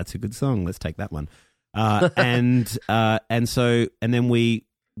were like, that's a good song, let's take that one. And then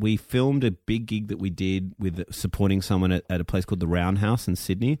we filmed a big gig that we did with supporting someone at a place called the Roundhouse in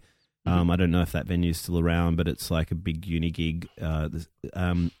Sydney. I don't know if that venue's still around, but it's like a big uni gig.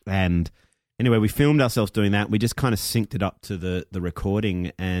 And anyway, we filmed ourselves doing that. We just kind of synced it up to the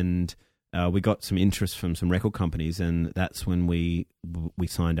recording, and we got some interest from some record companies, and that's when we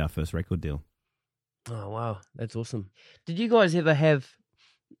signed our first record deal. Oh, wow. That's awesome. Did you guys ever have,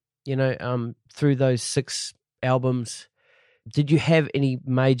 through those 6 albums, did you have any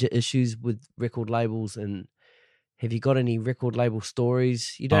major issues with record labels, and have you got any record label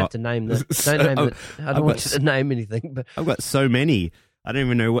stories? You don't have to name them. I don't want you to name anything, but I've got so many. I don't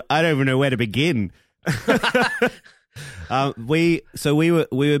even know where to begin. We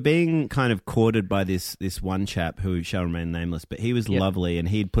were being kind of courted by this one chap who shall remain nameless, but he was lovely and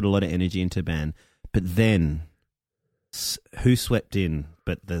he'd put a lot of energy into the band. But then, who swept in?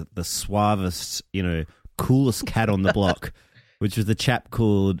 But the suavest, coolest cat on the block, which was the chap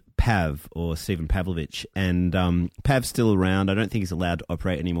called Pav, or Stephen Pavlovich. And Pav's still around. I don't think he's allowed to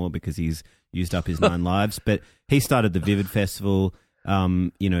operate anymore because he's used up his 9 lives. But he started the Vivid Festival.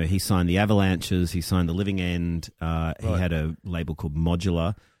 He signed the Avalanches. He signed the Living End. He had a label called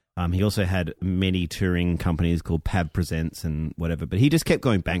Modular. He also had many touring companies called Pav Presents and whatever. But he just kept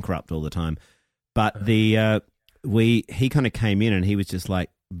going bankrupt all the time. But he kind of came in and he was just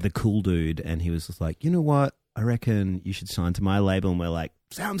like the cool dude, and he was just like, you know what? I reckon you should sign to my label. And we're like,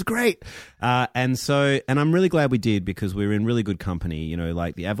 sounds great. And I'm really glad we did, because we were in really good company.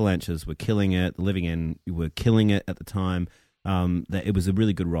 Like the Avalanches were killing it. The Living End were killing it at the time. That it was a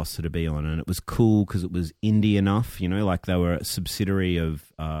really good roster to be on, and it was cool because it was indie enough, like they were a subsidiary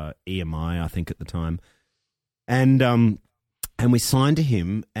of EMI, I think, at the time. And we signed to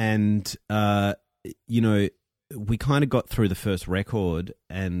him, and we kind of got through the first record,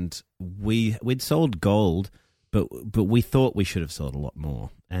 and we'd sold gold, but we thought we should have sold a lot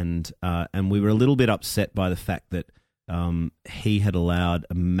more, and we were a little bit upset by the fact that he had allowed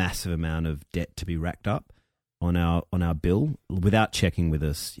a massive amount of debt to be racked up on our bill without checking with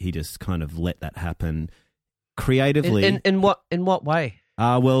us. He just kind of let that happen creatively. In what way?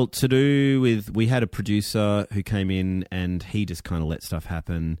 Well, to do with, we had a producer who came in and he just kind of let stuff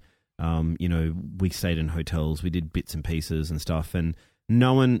happen. We stayed in hotels, we did bits and pieces and stuff, and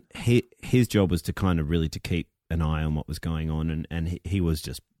his job was to kind of really to keep an eye on what was going on, and he was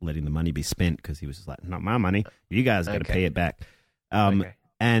just letting the money be spent because he was just like, not my money, you guys got to pay it back.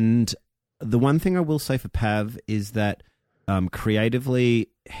 And the one thing I will say for Pav is that creatively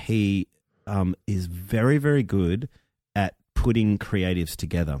he is very, very good at putting creatives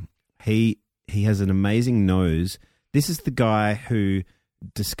together. He has an amazing nose. This is the guy who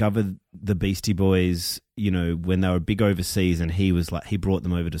discovered the Beastie Boys, when they were big overseas, and he brought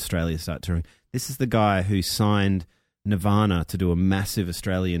them over to Australia to start touring. This is the guy who signed Nirvana to do a massive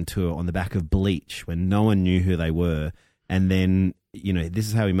Australian tour on the back of Bleach when no one knew who they were. And then, this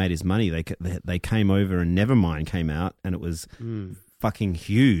is how he made his money. They came over and Nevermind came out, and it was fucking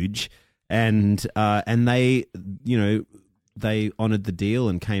huge. And they, they honoured the deal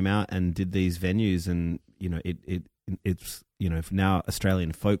and came out and did these venues, and it's now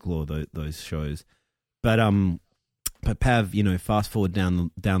Australian folklore, those shows. But Pav, fast forward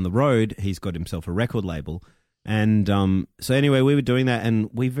down the road, he's got himself a record label. And so anyway, we were doing that, and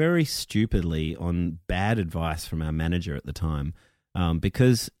we very stupidly, on bad advice from our manager at the time,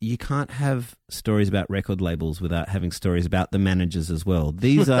 because you can't have stories about record labels without having stories about the managers as well.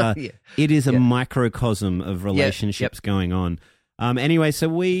 These are, it is a microcosm of relationships going on. Anyway, so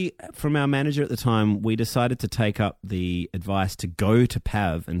from our manager at the time, we decided to take up the advice to go to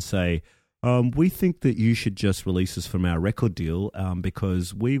Pav and say, we think that you should just release us from our record deal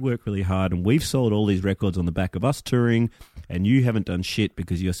because we work really hard and we've sold all these records on the back of us touring, and you haven't done shit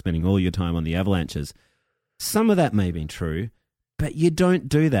because you're spending all your time on the Avalanches. Some of that may have been true, but you don't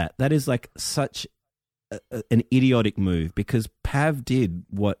do that. That is like such an idiotic move, because Pav did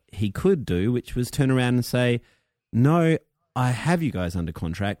what he could do, which was turn around and say, no, I have you guys under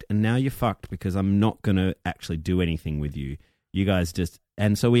contract and now you're fucked because I'm not going to actually do anything with you. You guys just...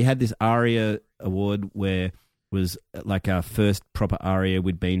 And so we had this ARIA award where was like our first proper ARIA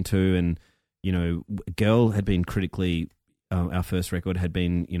we'd been to, and, Girl had been critically... our first record had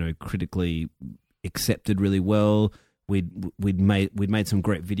been, critically accepted really well. We'd made some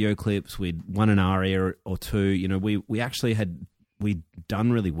great video clips. We'd won an ARIA or two. We actually we'd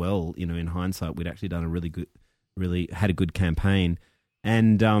done really well. In hindsight, we'd actually done really had a good campaign,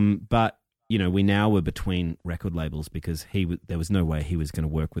 and but we now were between record labels because there was no way he was going to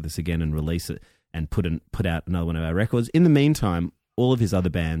work with us again and release it and put out another one of our records. In the meantime, all of his other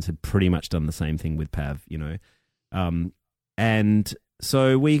bands had pretty much done the same thing with Pav, and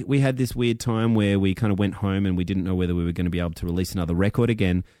so we had this weird time where we kind of went home and we didn't know whether we were going to be able to release another record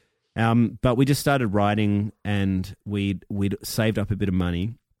again. But we just started writing, and we'd saved up a bit of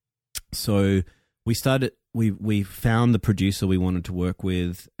money. So we found the producer we wanted to work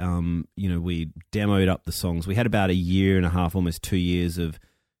with. We demoed up the songs. We had about a year and a half, almost 2 years of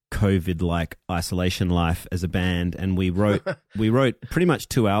COVID-like isolation life as a band, and we wrote pretty much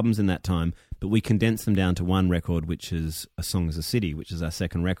 2 albums in that time, but we condensed them down to one record, which is A Song Is a City, which is our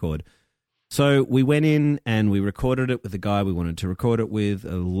second record. So we went in and we recorded it with the guy we wanted to record it with,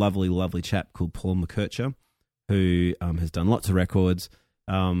 a lovely, lovely chap called Paul McKercher, who has done lots of records.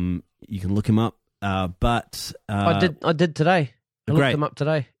 You can look him up. But I did today. I looked him up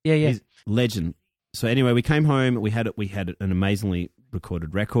today. Yeah. He's legend. So anyway, we came home. We had an amazingly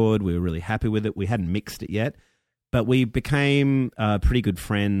recorded record. We were really happy with it. We hadn't mixed it yet, but we became pretty good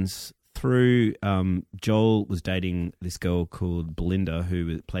friends through. Joel was dating this girl called Belinda,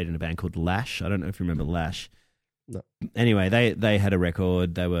 who played in a band called Lash. I don't know if you remember Lash. No. Anyway, they had a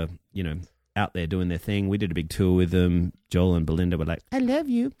record. They were out there doing their thing. We did a big tour with them. Joel and Belinda were like, "I love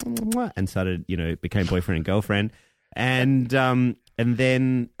you," and started, became boyfriend and girlfriend. And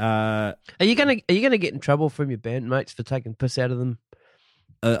then are you gonna get in trouble from your bandmates for taking piss out of them?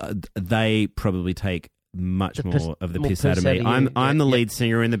 They probably take much more of the piss out of me. I'm the lead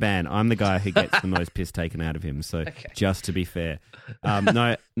singer in the band. I'm the guy who gets the most piss taken out of him. So just to be fair,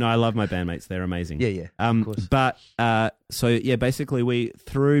 no, I love my bandmates. They're amazing. Yeah. Of course. But basically,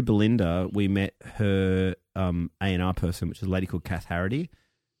 through Belinda, we met her A&R person, which is a lady called Kath Harrity.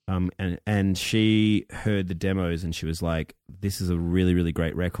 And she heard the demos and she was like, "This is a really, really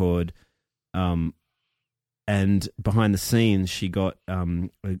great record." And behind the scenes, she got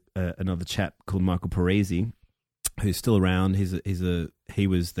another chap called Michael Parisi, who's still around. He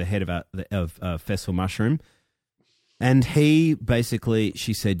was the head of Festival Mushroom, And he basically,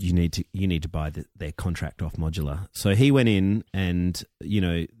 she said, you need to buy their contract off Modular. So he went in and,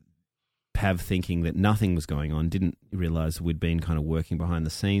 Pav, thinking that nothing was going on, didn't realize we'd been kind of working behind the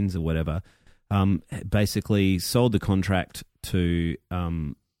scenes or whatever. Basically sold the contract to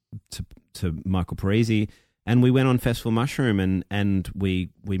Michael Parisi, and we went on Festival Mushroom, and we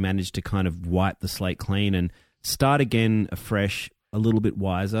managed to kind of wipe the slate clean and start again afresh, a little bit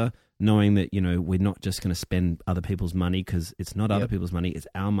wiser, knowing that, we're not just going to spend other people's money, because it's not other people's money, it's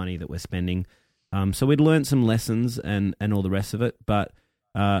our money that we're spending. So we'd learned some lessons and all the rest of it, but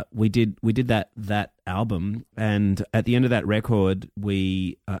we did that album, and at the end of that record,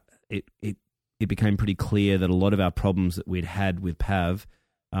 it became pretty clear that a lot of our problems that we'd had with Pav,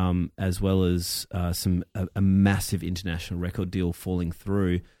 as well as a massive international record deal falling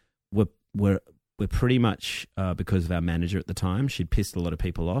through, were pretty much because of our manager at the time. She'd pissed a lot of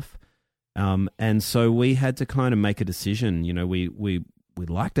people off. And so we had to kind of make a decision. We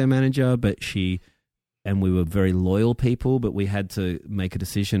liked our manager, and we were very loyal people, but we had to make a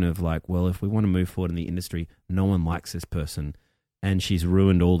decision of like, well, if we want to move forward in the industry, no one likes this person, and she's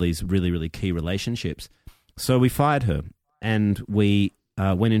ruined all these really, really key relationships. So we fired her, and we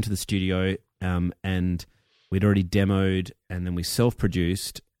went into the studio, and we'd already demoed, and then we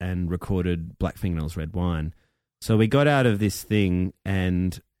self-produced and recorded Black Fingernails Red Wine. So we got out of this thing,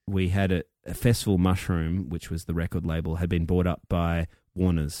 and we had a Festival Mushroom, which was the record label, had been bought up by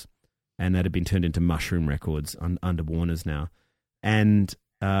Warner's, and that had been turned into Mushroom Records under Warner's now. And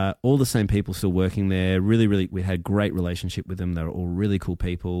all the same people still working there. Really, really, we had a great relationship with them. They were all really cool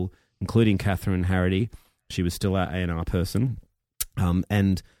people, including Catherine Harrity. She was still our A&R person.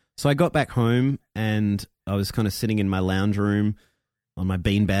 And so I got back home, and I was kind of sitting in my lounge room on my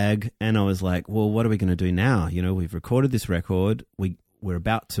beanbag, and I was like, well, what are we going to do now? We've recorded this record. We're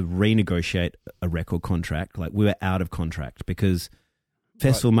about to renegotiate a record contract. Like, we were out of contract because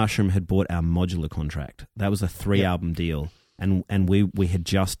Festival Mushroom had bought our Modular contract. That was a 3-album deal. And we had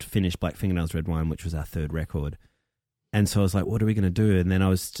just finished Black Fingernails Red Wine, which was our 3rd record. And so I was like, what are we going to do? And then I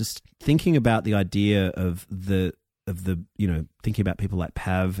was just thinking about the idea of the thinking about people like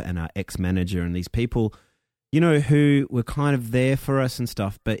Pav and our ex-manager and these people, who were kind of there for us and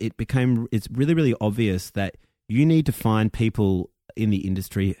stuff. But it's really, really obvious that you need to find people in the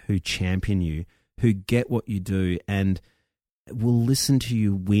industry who champion you, who get what you do, and will listen to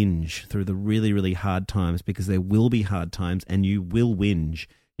you whinge through the really, really hard times, because there will be hard times and you will whinge,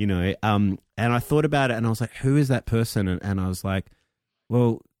 and I thought about it, and I was like, who is that person? And I was like,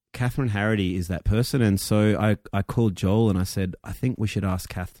 well, Catherine Harrity is that person. And so I called Joel and I said, I think we should ask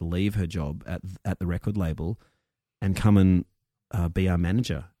Kath to leave her job at the record label and come and be our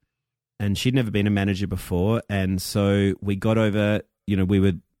manager. And she'd never been a manager before. And so we got over,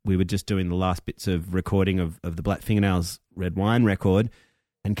 we were just doing the last bits of recording of the Black Fingernails Red Wine record,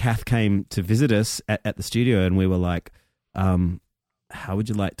 and Kath came to visit us at the studio, and we were like, how would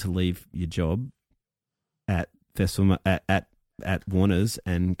you like to leave your job at Festival at Warner's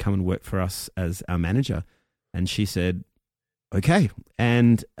and come and work for us as our manager? And she said, okay.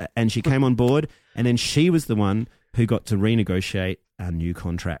 And she came on board, and then she was the one who got to renegotiate our new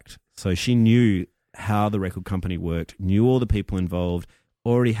contract. So she knew how the record company worked, knew all the people involved,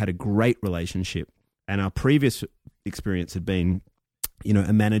 already had a great relationship. And our previous experience had been,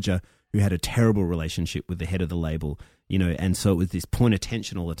 a manager who had a terrible relationship with the head of the label, and so it was this point of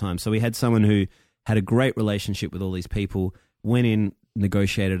tension all the time. So we had someone who had a great relationship with all these people, went in,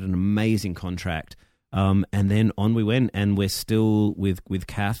 negotiated an amazing contract, and then on we went, and we're still with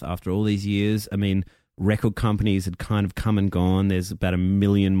Kath after all these years. I mean, record companies had kind of come and gone. There's about 1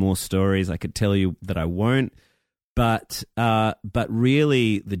 million more stories I could tell you that I won't. But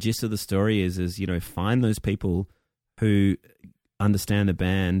really, the gist of the story is find those people who understand the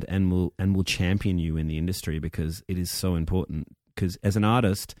band and will champion you in the industry, because it is so important. Because as an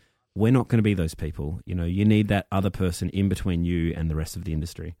artist, we're not going to be those people. You need that other person in between you and the rest of the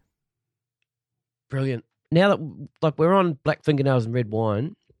industry. Brilliant. Now that we're on Black Fingernails and Red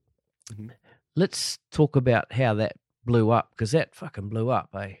Wine, let's talk about how that blew up, because that fucking blew up,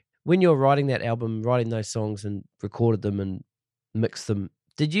 eh? When you're writing that album, writing those songs and recorded them and mixed them,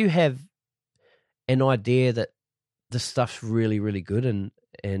 did you have an idea that the stuff's really, really good and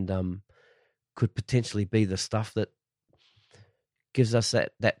could potentially be the stuff that gives us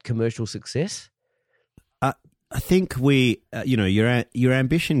that commercial success? I think your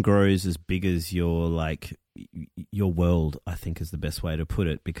ambition grows as big as your world, I think, is the best way to put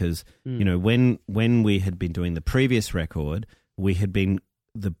it, because when we had been doing the previous record, we had been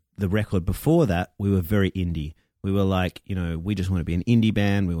the record before that, we were very indie. We were like, we just want to be an indie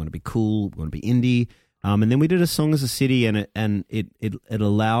band. We want to be cool. We want to be indie. And then we did a Song as a City, and it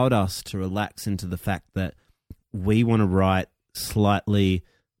allowed us to relax into the fact that we want to write slightly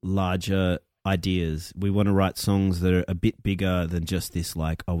larger ideas. We want to write songs that are a bit bigger than just this,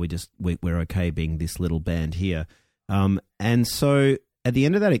 like, oh, we're okay being this little band here. And so at the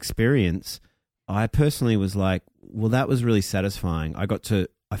end of that experience, I personally was like, well, that was really satisfying. I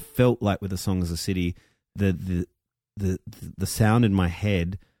felt like with the Song as a City, the sound in my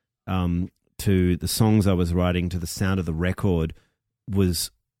head, to the songs I was writing, to the sound of the record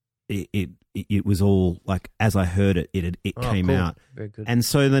was it was all like, as I heard it came cool. out. Very good. And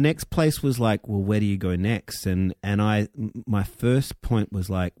so the next place was like, well, where do you go next? And my first point was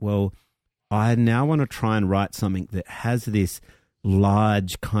like, well, I now want to try and write something that has this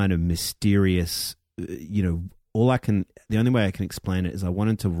large kind of mysterious, the only way I can explain it is I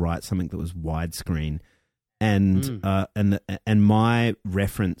wanted to write something that was widescreen, and my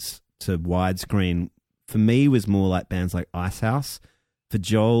reference to widescreen for me was more like bands like Icehouse. For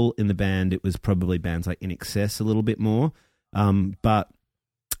Joel in the band, it was probably bands like In Excess a little bit more. But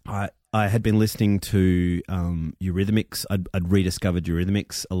I had been listening to Eurythmics. I'd rediscovered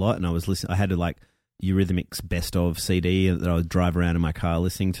Eurythmics a lot, and I had like Eurythmics best of CD that I would drive around in my car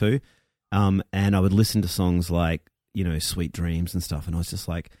listening to. And I would listen to songs like, Sweet Dreams and stuff, and I was just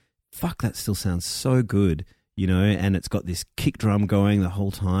like, fuck, that still sounds so good, and it's got this kick drum going the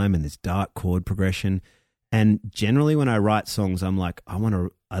whole time and this dark chord progression. And generally when I write songs, I'm like,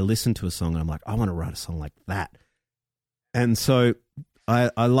 I listen to a song and I'm like, I want to write a song like that. And so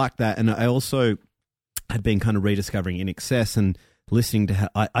I like that. And I also had been kind of rediscovering In Excess and listening to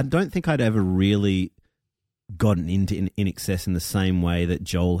I don't think I'd ever really gotten into In Excess in the same way that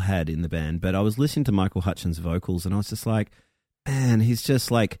Joel had in the band. But I was listening to Michael Hutchins' vocals and I was just like, man, he's just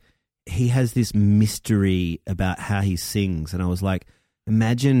like, he has this mystery about how he sings. And I was like,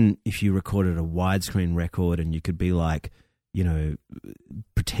 imagine if you recorded a widescreen record and you could be like,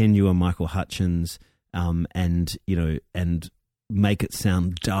 pretend you are Michael Hutchins, and make it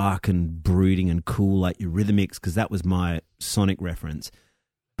sound dark and brooding and cool like Eurythmics, because that was my sonic reference.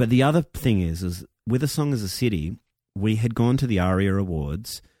 But the other thing is with A Song as a City, we had gone to the ARIA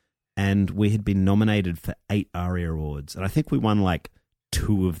Awards and we had been nominated for 8 ARIA Awards. And I think we won like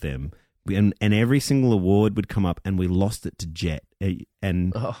 2 of them. And every single award would come up and we lost it to Jet.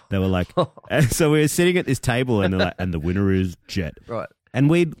 And they were like, so we were sitting at this table and they're like, and the winner is Jet. Right. And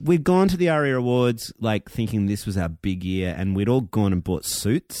we'd gone to the ARIA Awards like thinking this was our big year, and we'd all gone and bought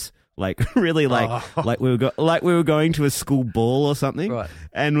suits, like really like we were going to a school ball or something. Right.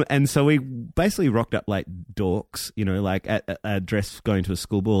 And so we basically rocked up like dorks, like at a dress going to a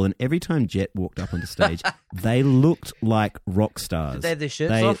school ball. And every time Jet walked up onto stage, they looked like rock stars. Did they have their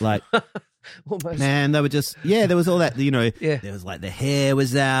shirts off? Like, almost. Man, they were just, there was all that, Yeah. There was like the hair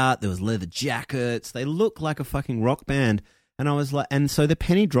was out, there was leather jackets. They looked like a fucking rock band. And I was like, and so the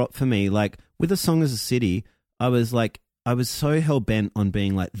penny dropped for me, like with A Song as a City, I was so hell bent on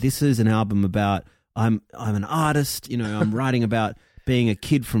being like, this is an album about, I'm an artist, I'm writing about being a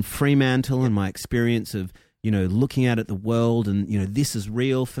kid from Fremantle and my experience of, looking out at the world and, this is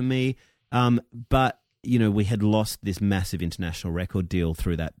real for me. But, we had lost this massive international record deal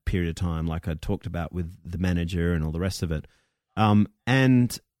through that period of time, like I talked about with the manager and all the rest of it.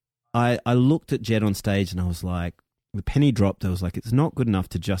 And I looked at Jet on stage and I was like, the penny dropped. I was like, it's not good enough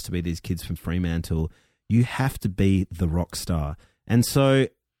to just to be these kids from Fremantle. You have to be the rock star. And so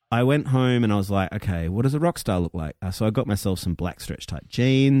I went home and I was like, okay, what does a rock star look like? So I got myself some black stretch tight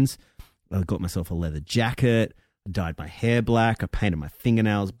jeans. I got myself a leather jacket. I dyed my hair black. I painted my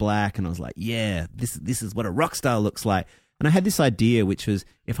fingernails black. And I was like, yeah, this is what a rock star looks like. And I had this idea, which was,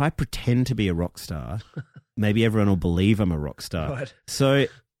 if I pretend to be a rock star, maybe everyone will believe I'm a rock star. Right.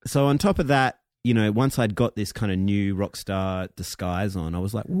 So on top of that, once I'd got this kind of new rock star disguise on, I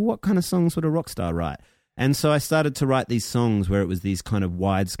was like, well, what kind of songs would a rock star write? And so I started to write these songs where it was these kind of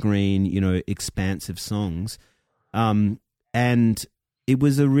widescreen, expansive songs. And it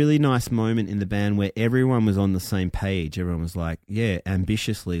was a really nice moment in the band where everyone was on the same page. Everyone was like, yeah,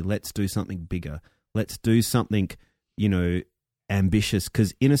 ambitiously, let's do something bigger. Let's do something, ambitious.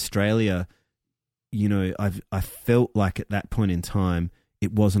 Because in Australia, I felt like at that point in time,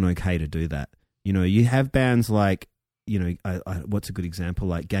 it wasn't okay to do that. You have bands like, what's a good example?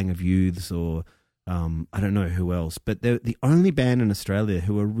 Like Gang of Youths or I don't know who else. But they're the only band in Australia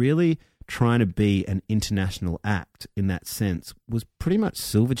who are really trying to be an international act in that sense was pretty much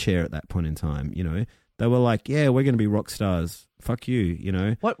Silverchair at that point in time. They were like, yeah, we're going to be rock stars. Fuck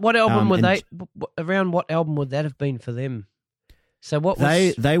you, What album were they, around what album would that have been for them? So what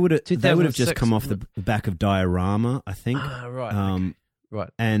was they would have just 2006? come off the back of Diorama, I think. Right. Okay.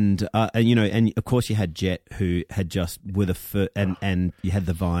 And and of course you had Jet, who had just and you had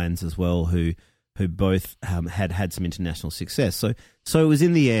the Vines as well, who both had some international success. So it was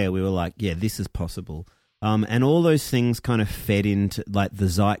in the air. We were like, yeah, this is possible. And all those things kind of fed into like the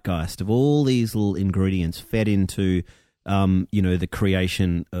zeitgeist of all these little ingredients fed into the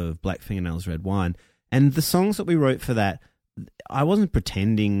creation of Black Fingernails Red Wine. And the songs that we wrote for that, I wasn't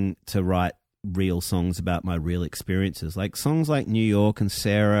pretending to write real songs about my real experiences. Like songs like New York and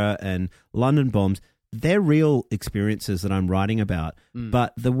Sarah and London Bombs, they're real experiences that I'm writing about.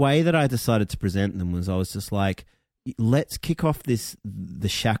 But the way that I decided to present them was I was just like, let's kick off the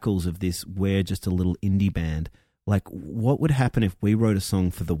shackles of this. We're just a little indie band. Like, what would happen if we wrote a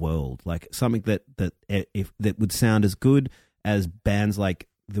song for the world? Like something that would sound as good as bands like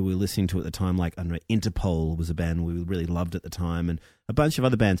that we were listening to at the time, like, I don't know, Interpol was a band we really loved at the time, and a bunch of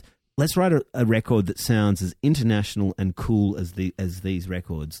other bands. Let's write a record that sounds as international and cool as these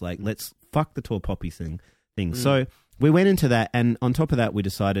records. Like, let's fuck the tall poppy thing. So we went into that, and on top of that, we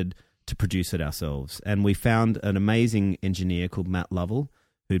decided to produce it ourselves. And we found an amazing engineer called Matt Lovell,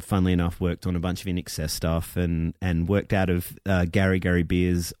 who'd funnily enough worked on a bunch of INXS stuff and worked out of Gary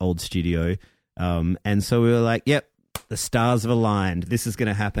Beer's old studio. And so we were like, yep, the stars have aligned. This is going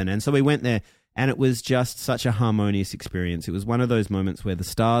to happen. And so we went there, and it was just such a harmonious experience. It was one of those moments where the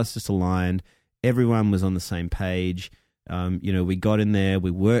stars just aligned. Everyone was on the same page. We got in there,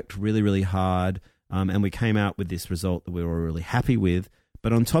 we worked really, really hard, and we came out with this result that we were really happy with.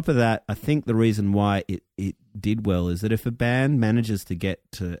 But on top of that, I think the reason why it did well is that if a band manages to get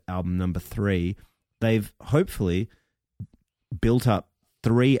to album number 3, they've hopefully built up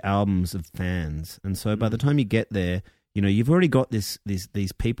 3 albums of fans. And so by the time you get there, you've already got these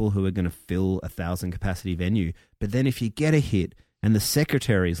people who are going to fill a 1,000 capacity venue. But then if you get a hit and the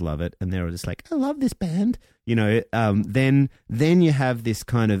secretaries love it and they're just like, I love this band, then you have this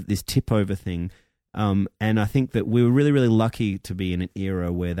kind of this tip over thing. And I think that we were really, really lucky to be in an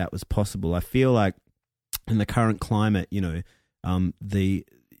era where that was possible. I feel like in the current climate, you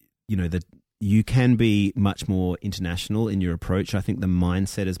can be much more international in your approach. I think the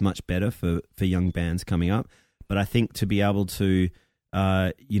mindset is much better for young bands coming up. But I think to be able to,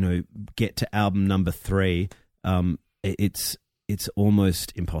 get to album number 3, it's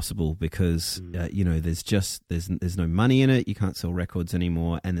almost impossible because there's no money in it. You can't sell records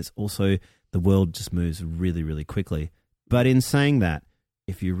anymore, and there's also the world just moves really, really quickly. But in saying that,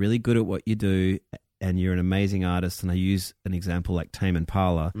 if you're really good at what you do and you're an amazing artist, and I use an example like Tame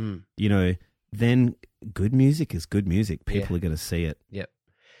Impala, then good music is good music. People are going to see it. Yep.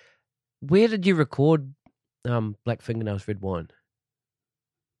 Where did you record Black Fingernails Red Wine?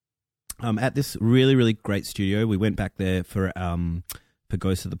 At this really, really great studio. We went back there for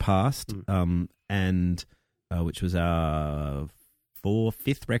Ghosts of the Past, and which was our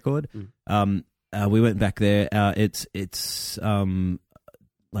 5th record. We went back there. It's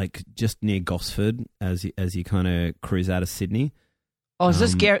like just near Gosford as you kind of cruise out of Sydney. Oh, is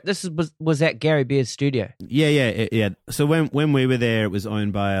this Gary? Was at Gary Beer's studio? Yeah. So when we were there, it was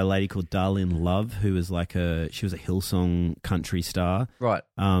owned by a lady called Darlene Love, who was she was a Hillsong country star, right?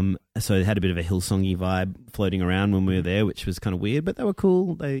 So it had a bit of a Hillsongy vibe floating around when we were there, which was kind of weird, but they were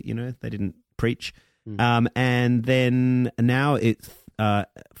cool. They didn't preach. And then now it's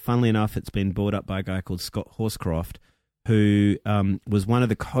funnily enough, it's been bought up by a guy called Scott Horscroft, who was one of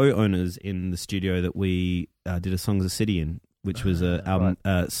the co-owners in the studio that we did a Songs of City in, which was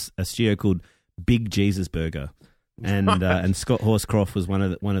a studio called Big Jesus Burger, and Scott Horscroft was one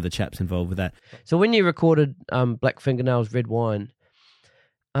of the chaps involved with that. So when you recorded Black Fingernails Red Wine,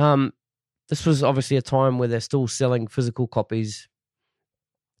 this was obviously a time where they're still selling physical copies.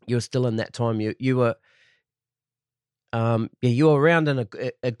 You were still in that time. You were around in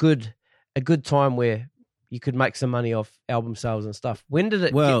a good time where you could make some money off album sales and stuff. When did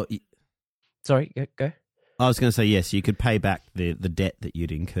it? Well, sorry, go. I was going to say, yes, you could pay back the debt that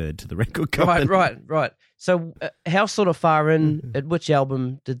you'd incurred to the record company. Right. So how sort of far in, at which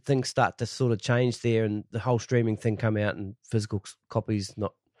album did things start to sort of change there and the whole streaming thing come out and physical copies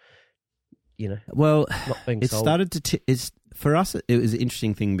not being it sold? Started for us, it was an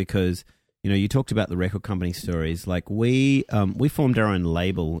interesting thing because, you talked about the record company stories. Like we formed our own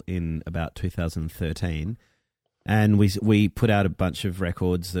label in about 2013. And we put out a bunch of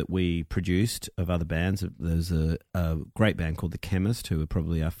records that we produced of other bands. There's a great band called The Chemist, who were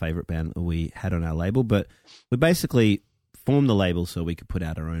probably our favourite band that we had on our label. But we basically formed the label so we could put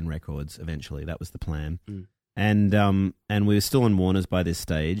out our own records eventually. That was the plan. And we were still on Warner's by this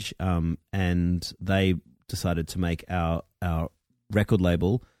stage. And they decided to make our record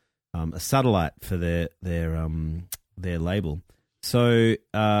label a satellite for their label. So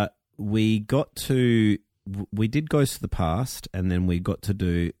we did Ghost of the Past, and then we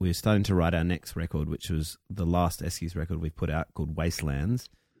were starting to write our next record, which was the last Eskies record we put out, called Wastelands.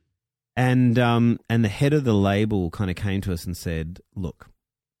 And the head of the label kind of came to us and said, look,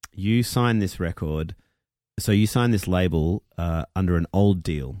 you signed this record, so you signed this label under an old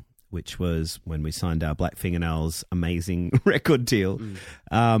deal, which was when we signed our Black Fingernails amazing record deal.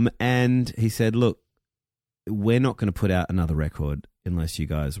 And he said, look, we're not going to put out another record unless you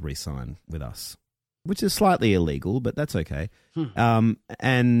guys re-sign with us, which is slightly illegal, but that's okay. And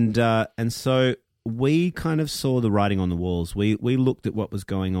so we kind of saw the writing on the walls. We looked at what was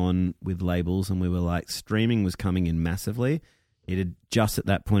going on with labels, and we were like, streaming was coming in massively. It had just at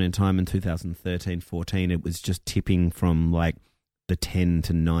that point in time in 2013, 14, it was just tipping from like the 10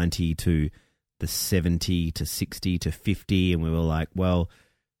 to 90 to the 70 to 60 to 50. And we were like, well,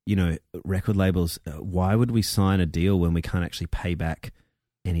 record labels, why would we sign a deal when we can't actually pay back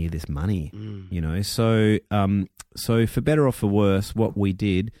any of this money? So for better or for worse, what we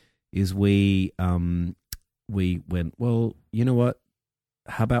did is we went, well, you know what?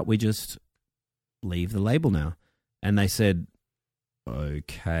 How about we just leave the label now? And they said,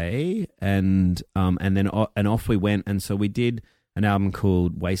 okay. And then off we went. And so we did an album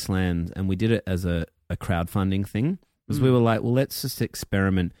called Wasteland, and we did it as a crowdfunding thing, because we were like, well, let's just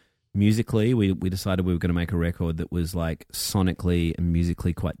experiment musically. We decided we were going to make a record that was like sonically and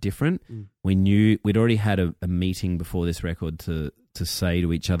musically quite different. We knew we'd already had a meeting before this record to say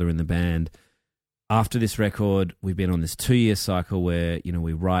to each other in the band, after this record, we've been on this 2-year cycle where,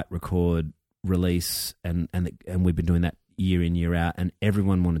 we write, record, release, and we've been doing that year in, year out, and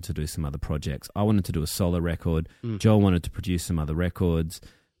everyone wanted to do some other projects. I wanted to do a solo record. Joel wanted to produce some other records.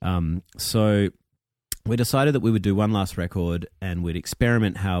 So we decided that we would do one last record, and we'd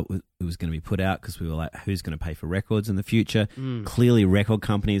experiment how it was going to be put out, because we were like, who's going to pay for records in the future? Clearly record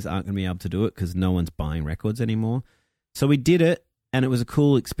companies aren't going to be able to do it because no one's buying records anymore. So we did it, and it was a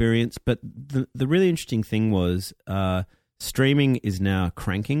cool experience. But the really interesting thing was streaming is now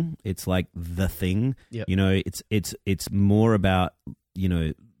cranking. It's like the thing. Yep. It's more about,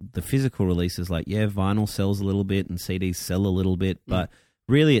 the physical releases. Like, yeah, vinyl sells a little bit and CDs sell a little bit, but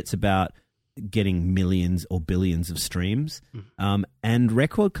really it's about getting millions or billions of streams. And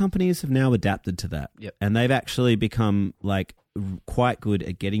record companies have now adapted to that. Yep. And they've actually become like quite good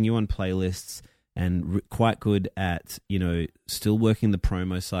at getting you on playlists, and quite good at, still working the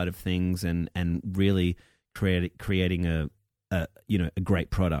promo side of things, and really creating a great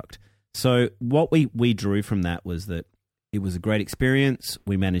product. So what we drew from that was that it was a great experience.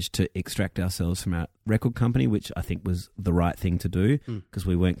 We managed to extract ourselves from our record company, which I think was the right thing to do, because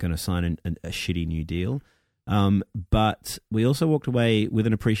we weren't going to sign a shitty new deal. But we also walked away with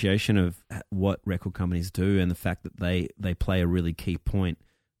an appreciation of what record companies do, and the fact that they play a really key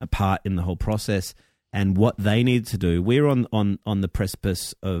part in the whole process, and what they need to do. We're on the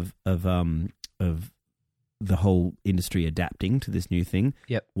precipice of the whole industry adapting to this new thing.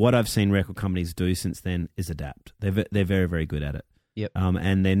 Yep. What I've seen record companies do since then is adapt. They're very, very good at it. Yep.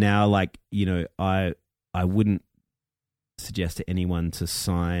 And they're now like, I wouldn't suggest to anyone to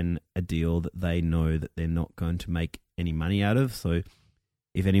sign a deal that they know that they're not going to make any money out of. So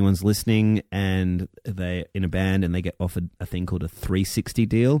if anyone's listening and they're in a band and they get offered a thing called a 360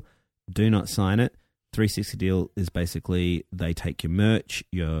 deal, do not sign it. 360 deal is basically they take your merch,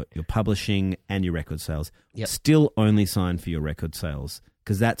 your publishing, and your record sales. Yep. Still only sign for your record sales,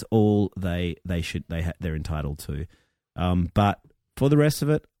 because that's all they're entitled to. But for the rest of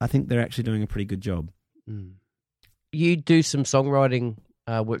it, I think they're actually doing a pretty good job. You do some songwriting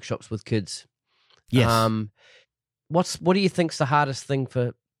workshops with kids. Yes. What do you think's the hardest thing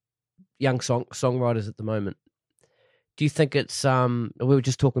for young songwriters at the moment? Do you think it's we were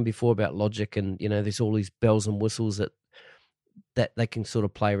just talking before about Logic, and there's all these bells and whistles that they can sort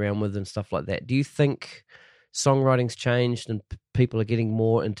of play around with and stuff like that. Do you think songwriting's changed and people are getting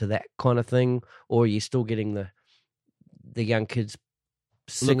more into that kind of thing, or are you still getting the young kids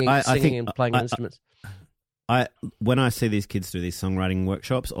singing, and playing instruments? When I see these kids do these songwriting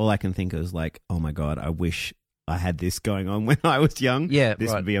workshops, all I can think is like, oh my God, I wish I had this going on when I was young. Yeah,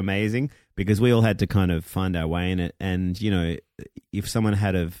 this would be amazing, because we all had to kind of find our way in it. And, if someone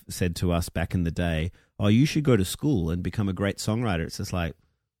had have said to us back in the day, oh, you should go to school and become a great songwriter, it's just like,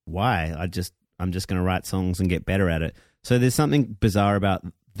 why? I'm just going to write songs and get better at it. So there's something bizarre about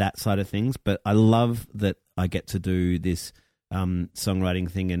that side of things, but I love that I get to do this songwriting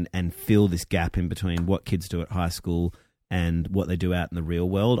thing and fill this gap in between what kids do at high school and what they do out in the real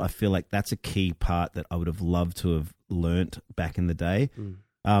world. I feel like that's a key part that I would have loved to have learnt back in the day.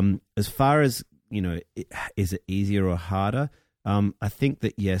 As far as, is it easier or harder? I think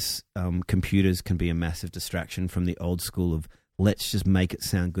that, yes, computers can be a massive distraction from the old school of let's just make it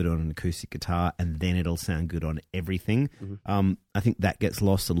sound good on an acoustic guitar and then it'll sound good on everything. Mm-hmm. I think that gets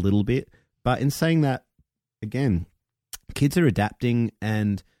lost a little bit. But in saying that, again, kids are adapting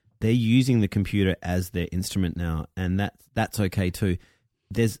and they're using the computer as their instrument now, and that's okay too.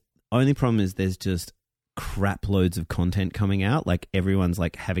 Only problem is there's just crap loads of content coming out. Like everyone's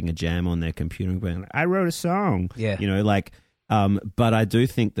like having a jam on their computer and going, I wrote a song. Yeah. But I do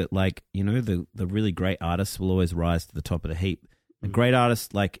think that the really great artists will always rise to the top of the heap. A great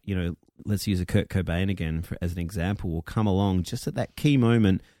artist let's use a Kurt Cobain again as an example, will come along just at that key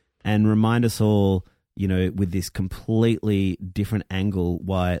moment and remind us all, with this completely different angle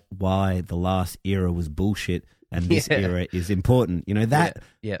why the last era was bullshit and this era is important.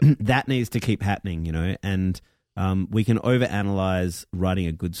 That needs to keep happening, and we can overanalyze writing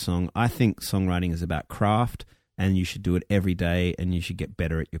a good song. I think songwriting is about craft, and you should do it every day, and you should get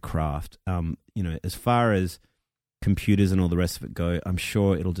better at your craft. As far as computers and all the rest of it go, I'm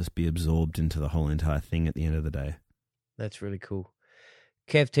sure it'll just be absorbed into the whole entire thing at the end of the day. That's really cool.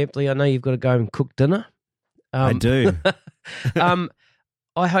 Kav Temperley, I know you've got to go and cook dinner. I do.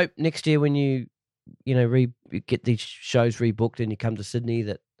 I hope next year when you get these shows rebooked and you come to Sydney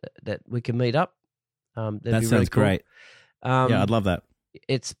that we can meet up. That sounds really cool. Great. Yeah, I'd love that.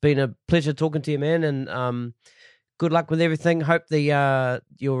 It's been a pleasure talking to you, man, and good luck with everything. Hope your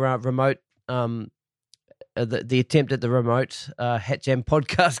remote, the attempt at the remote Hat Jam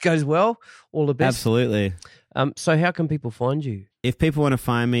podcast goes well. All the best. Absolutely. So how can people find you? If people want to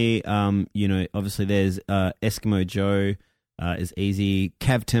find me, obviously there's Eskimo Joe is easy.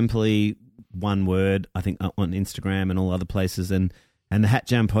 Kav Temperley, one word, I think on Instagram and all other places. And the Hat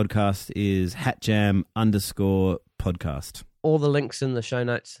Jam podcast is hatjam_podcast. All the links in the show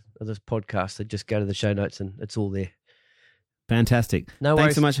notes of this podcast, so just go to the show notes and it's all there. Fantastic. No worries.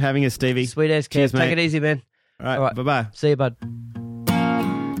 Thanks so much for having us, Stevie. Sweet as Kav. Cheers, mate. Take it easy, man. All right. Bye-bye. See you, bud.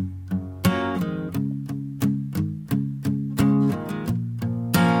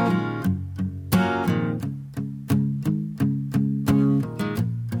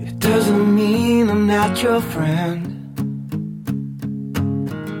 It doesn't mean I'm not your friend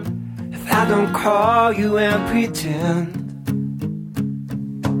if I don't call you and pretend.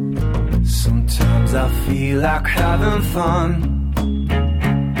 Sometimes I feel like having fun.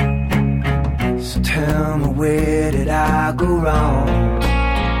 So tell me, where did I go wrong?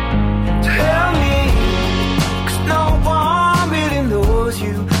 Tell me, 'cause no one really knows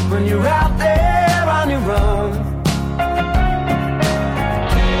you when you're out there on your own,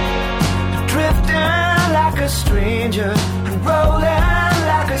 drifting like a stranger and rolling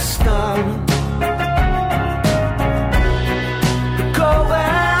like a stone. We're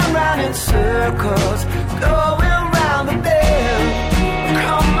going round in circles, going round the bend.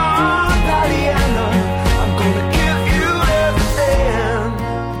 Come on, Diana, I'm gonna give you everything.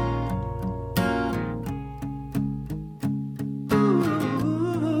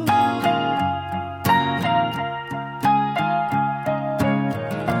 Ooh.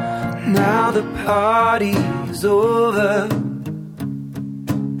 Now the party's over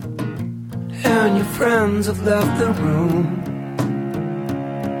and your friends have left the room.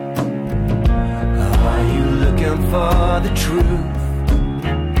 Are you looking for the truth?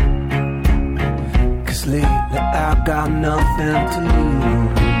 'Cause lately I've got nothing to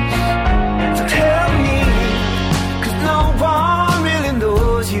lose. So tell me, 'cause no one really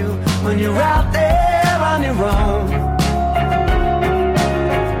knows you when you're out there on your own,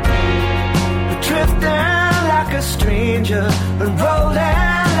 drifting like a stranger and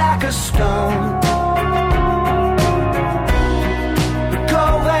rolling like a stone. We're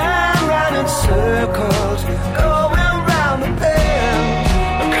going round in circles, going round the bend.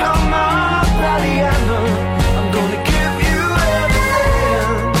 Come on, Diana, I'm gonna give you everything.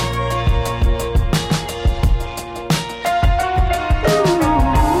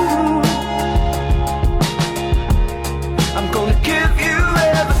 Ooh. I'm gonna give you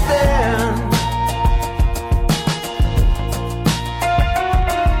everything.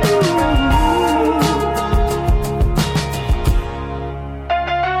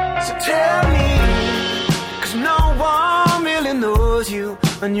 So tell me, 'cause no one really knows you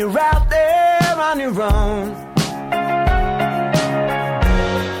when you're out there on your own,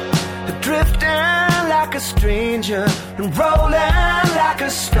 drifting like a stranger and rolling like a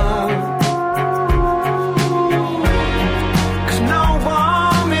stone.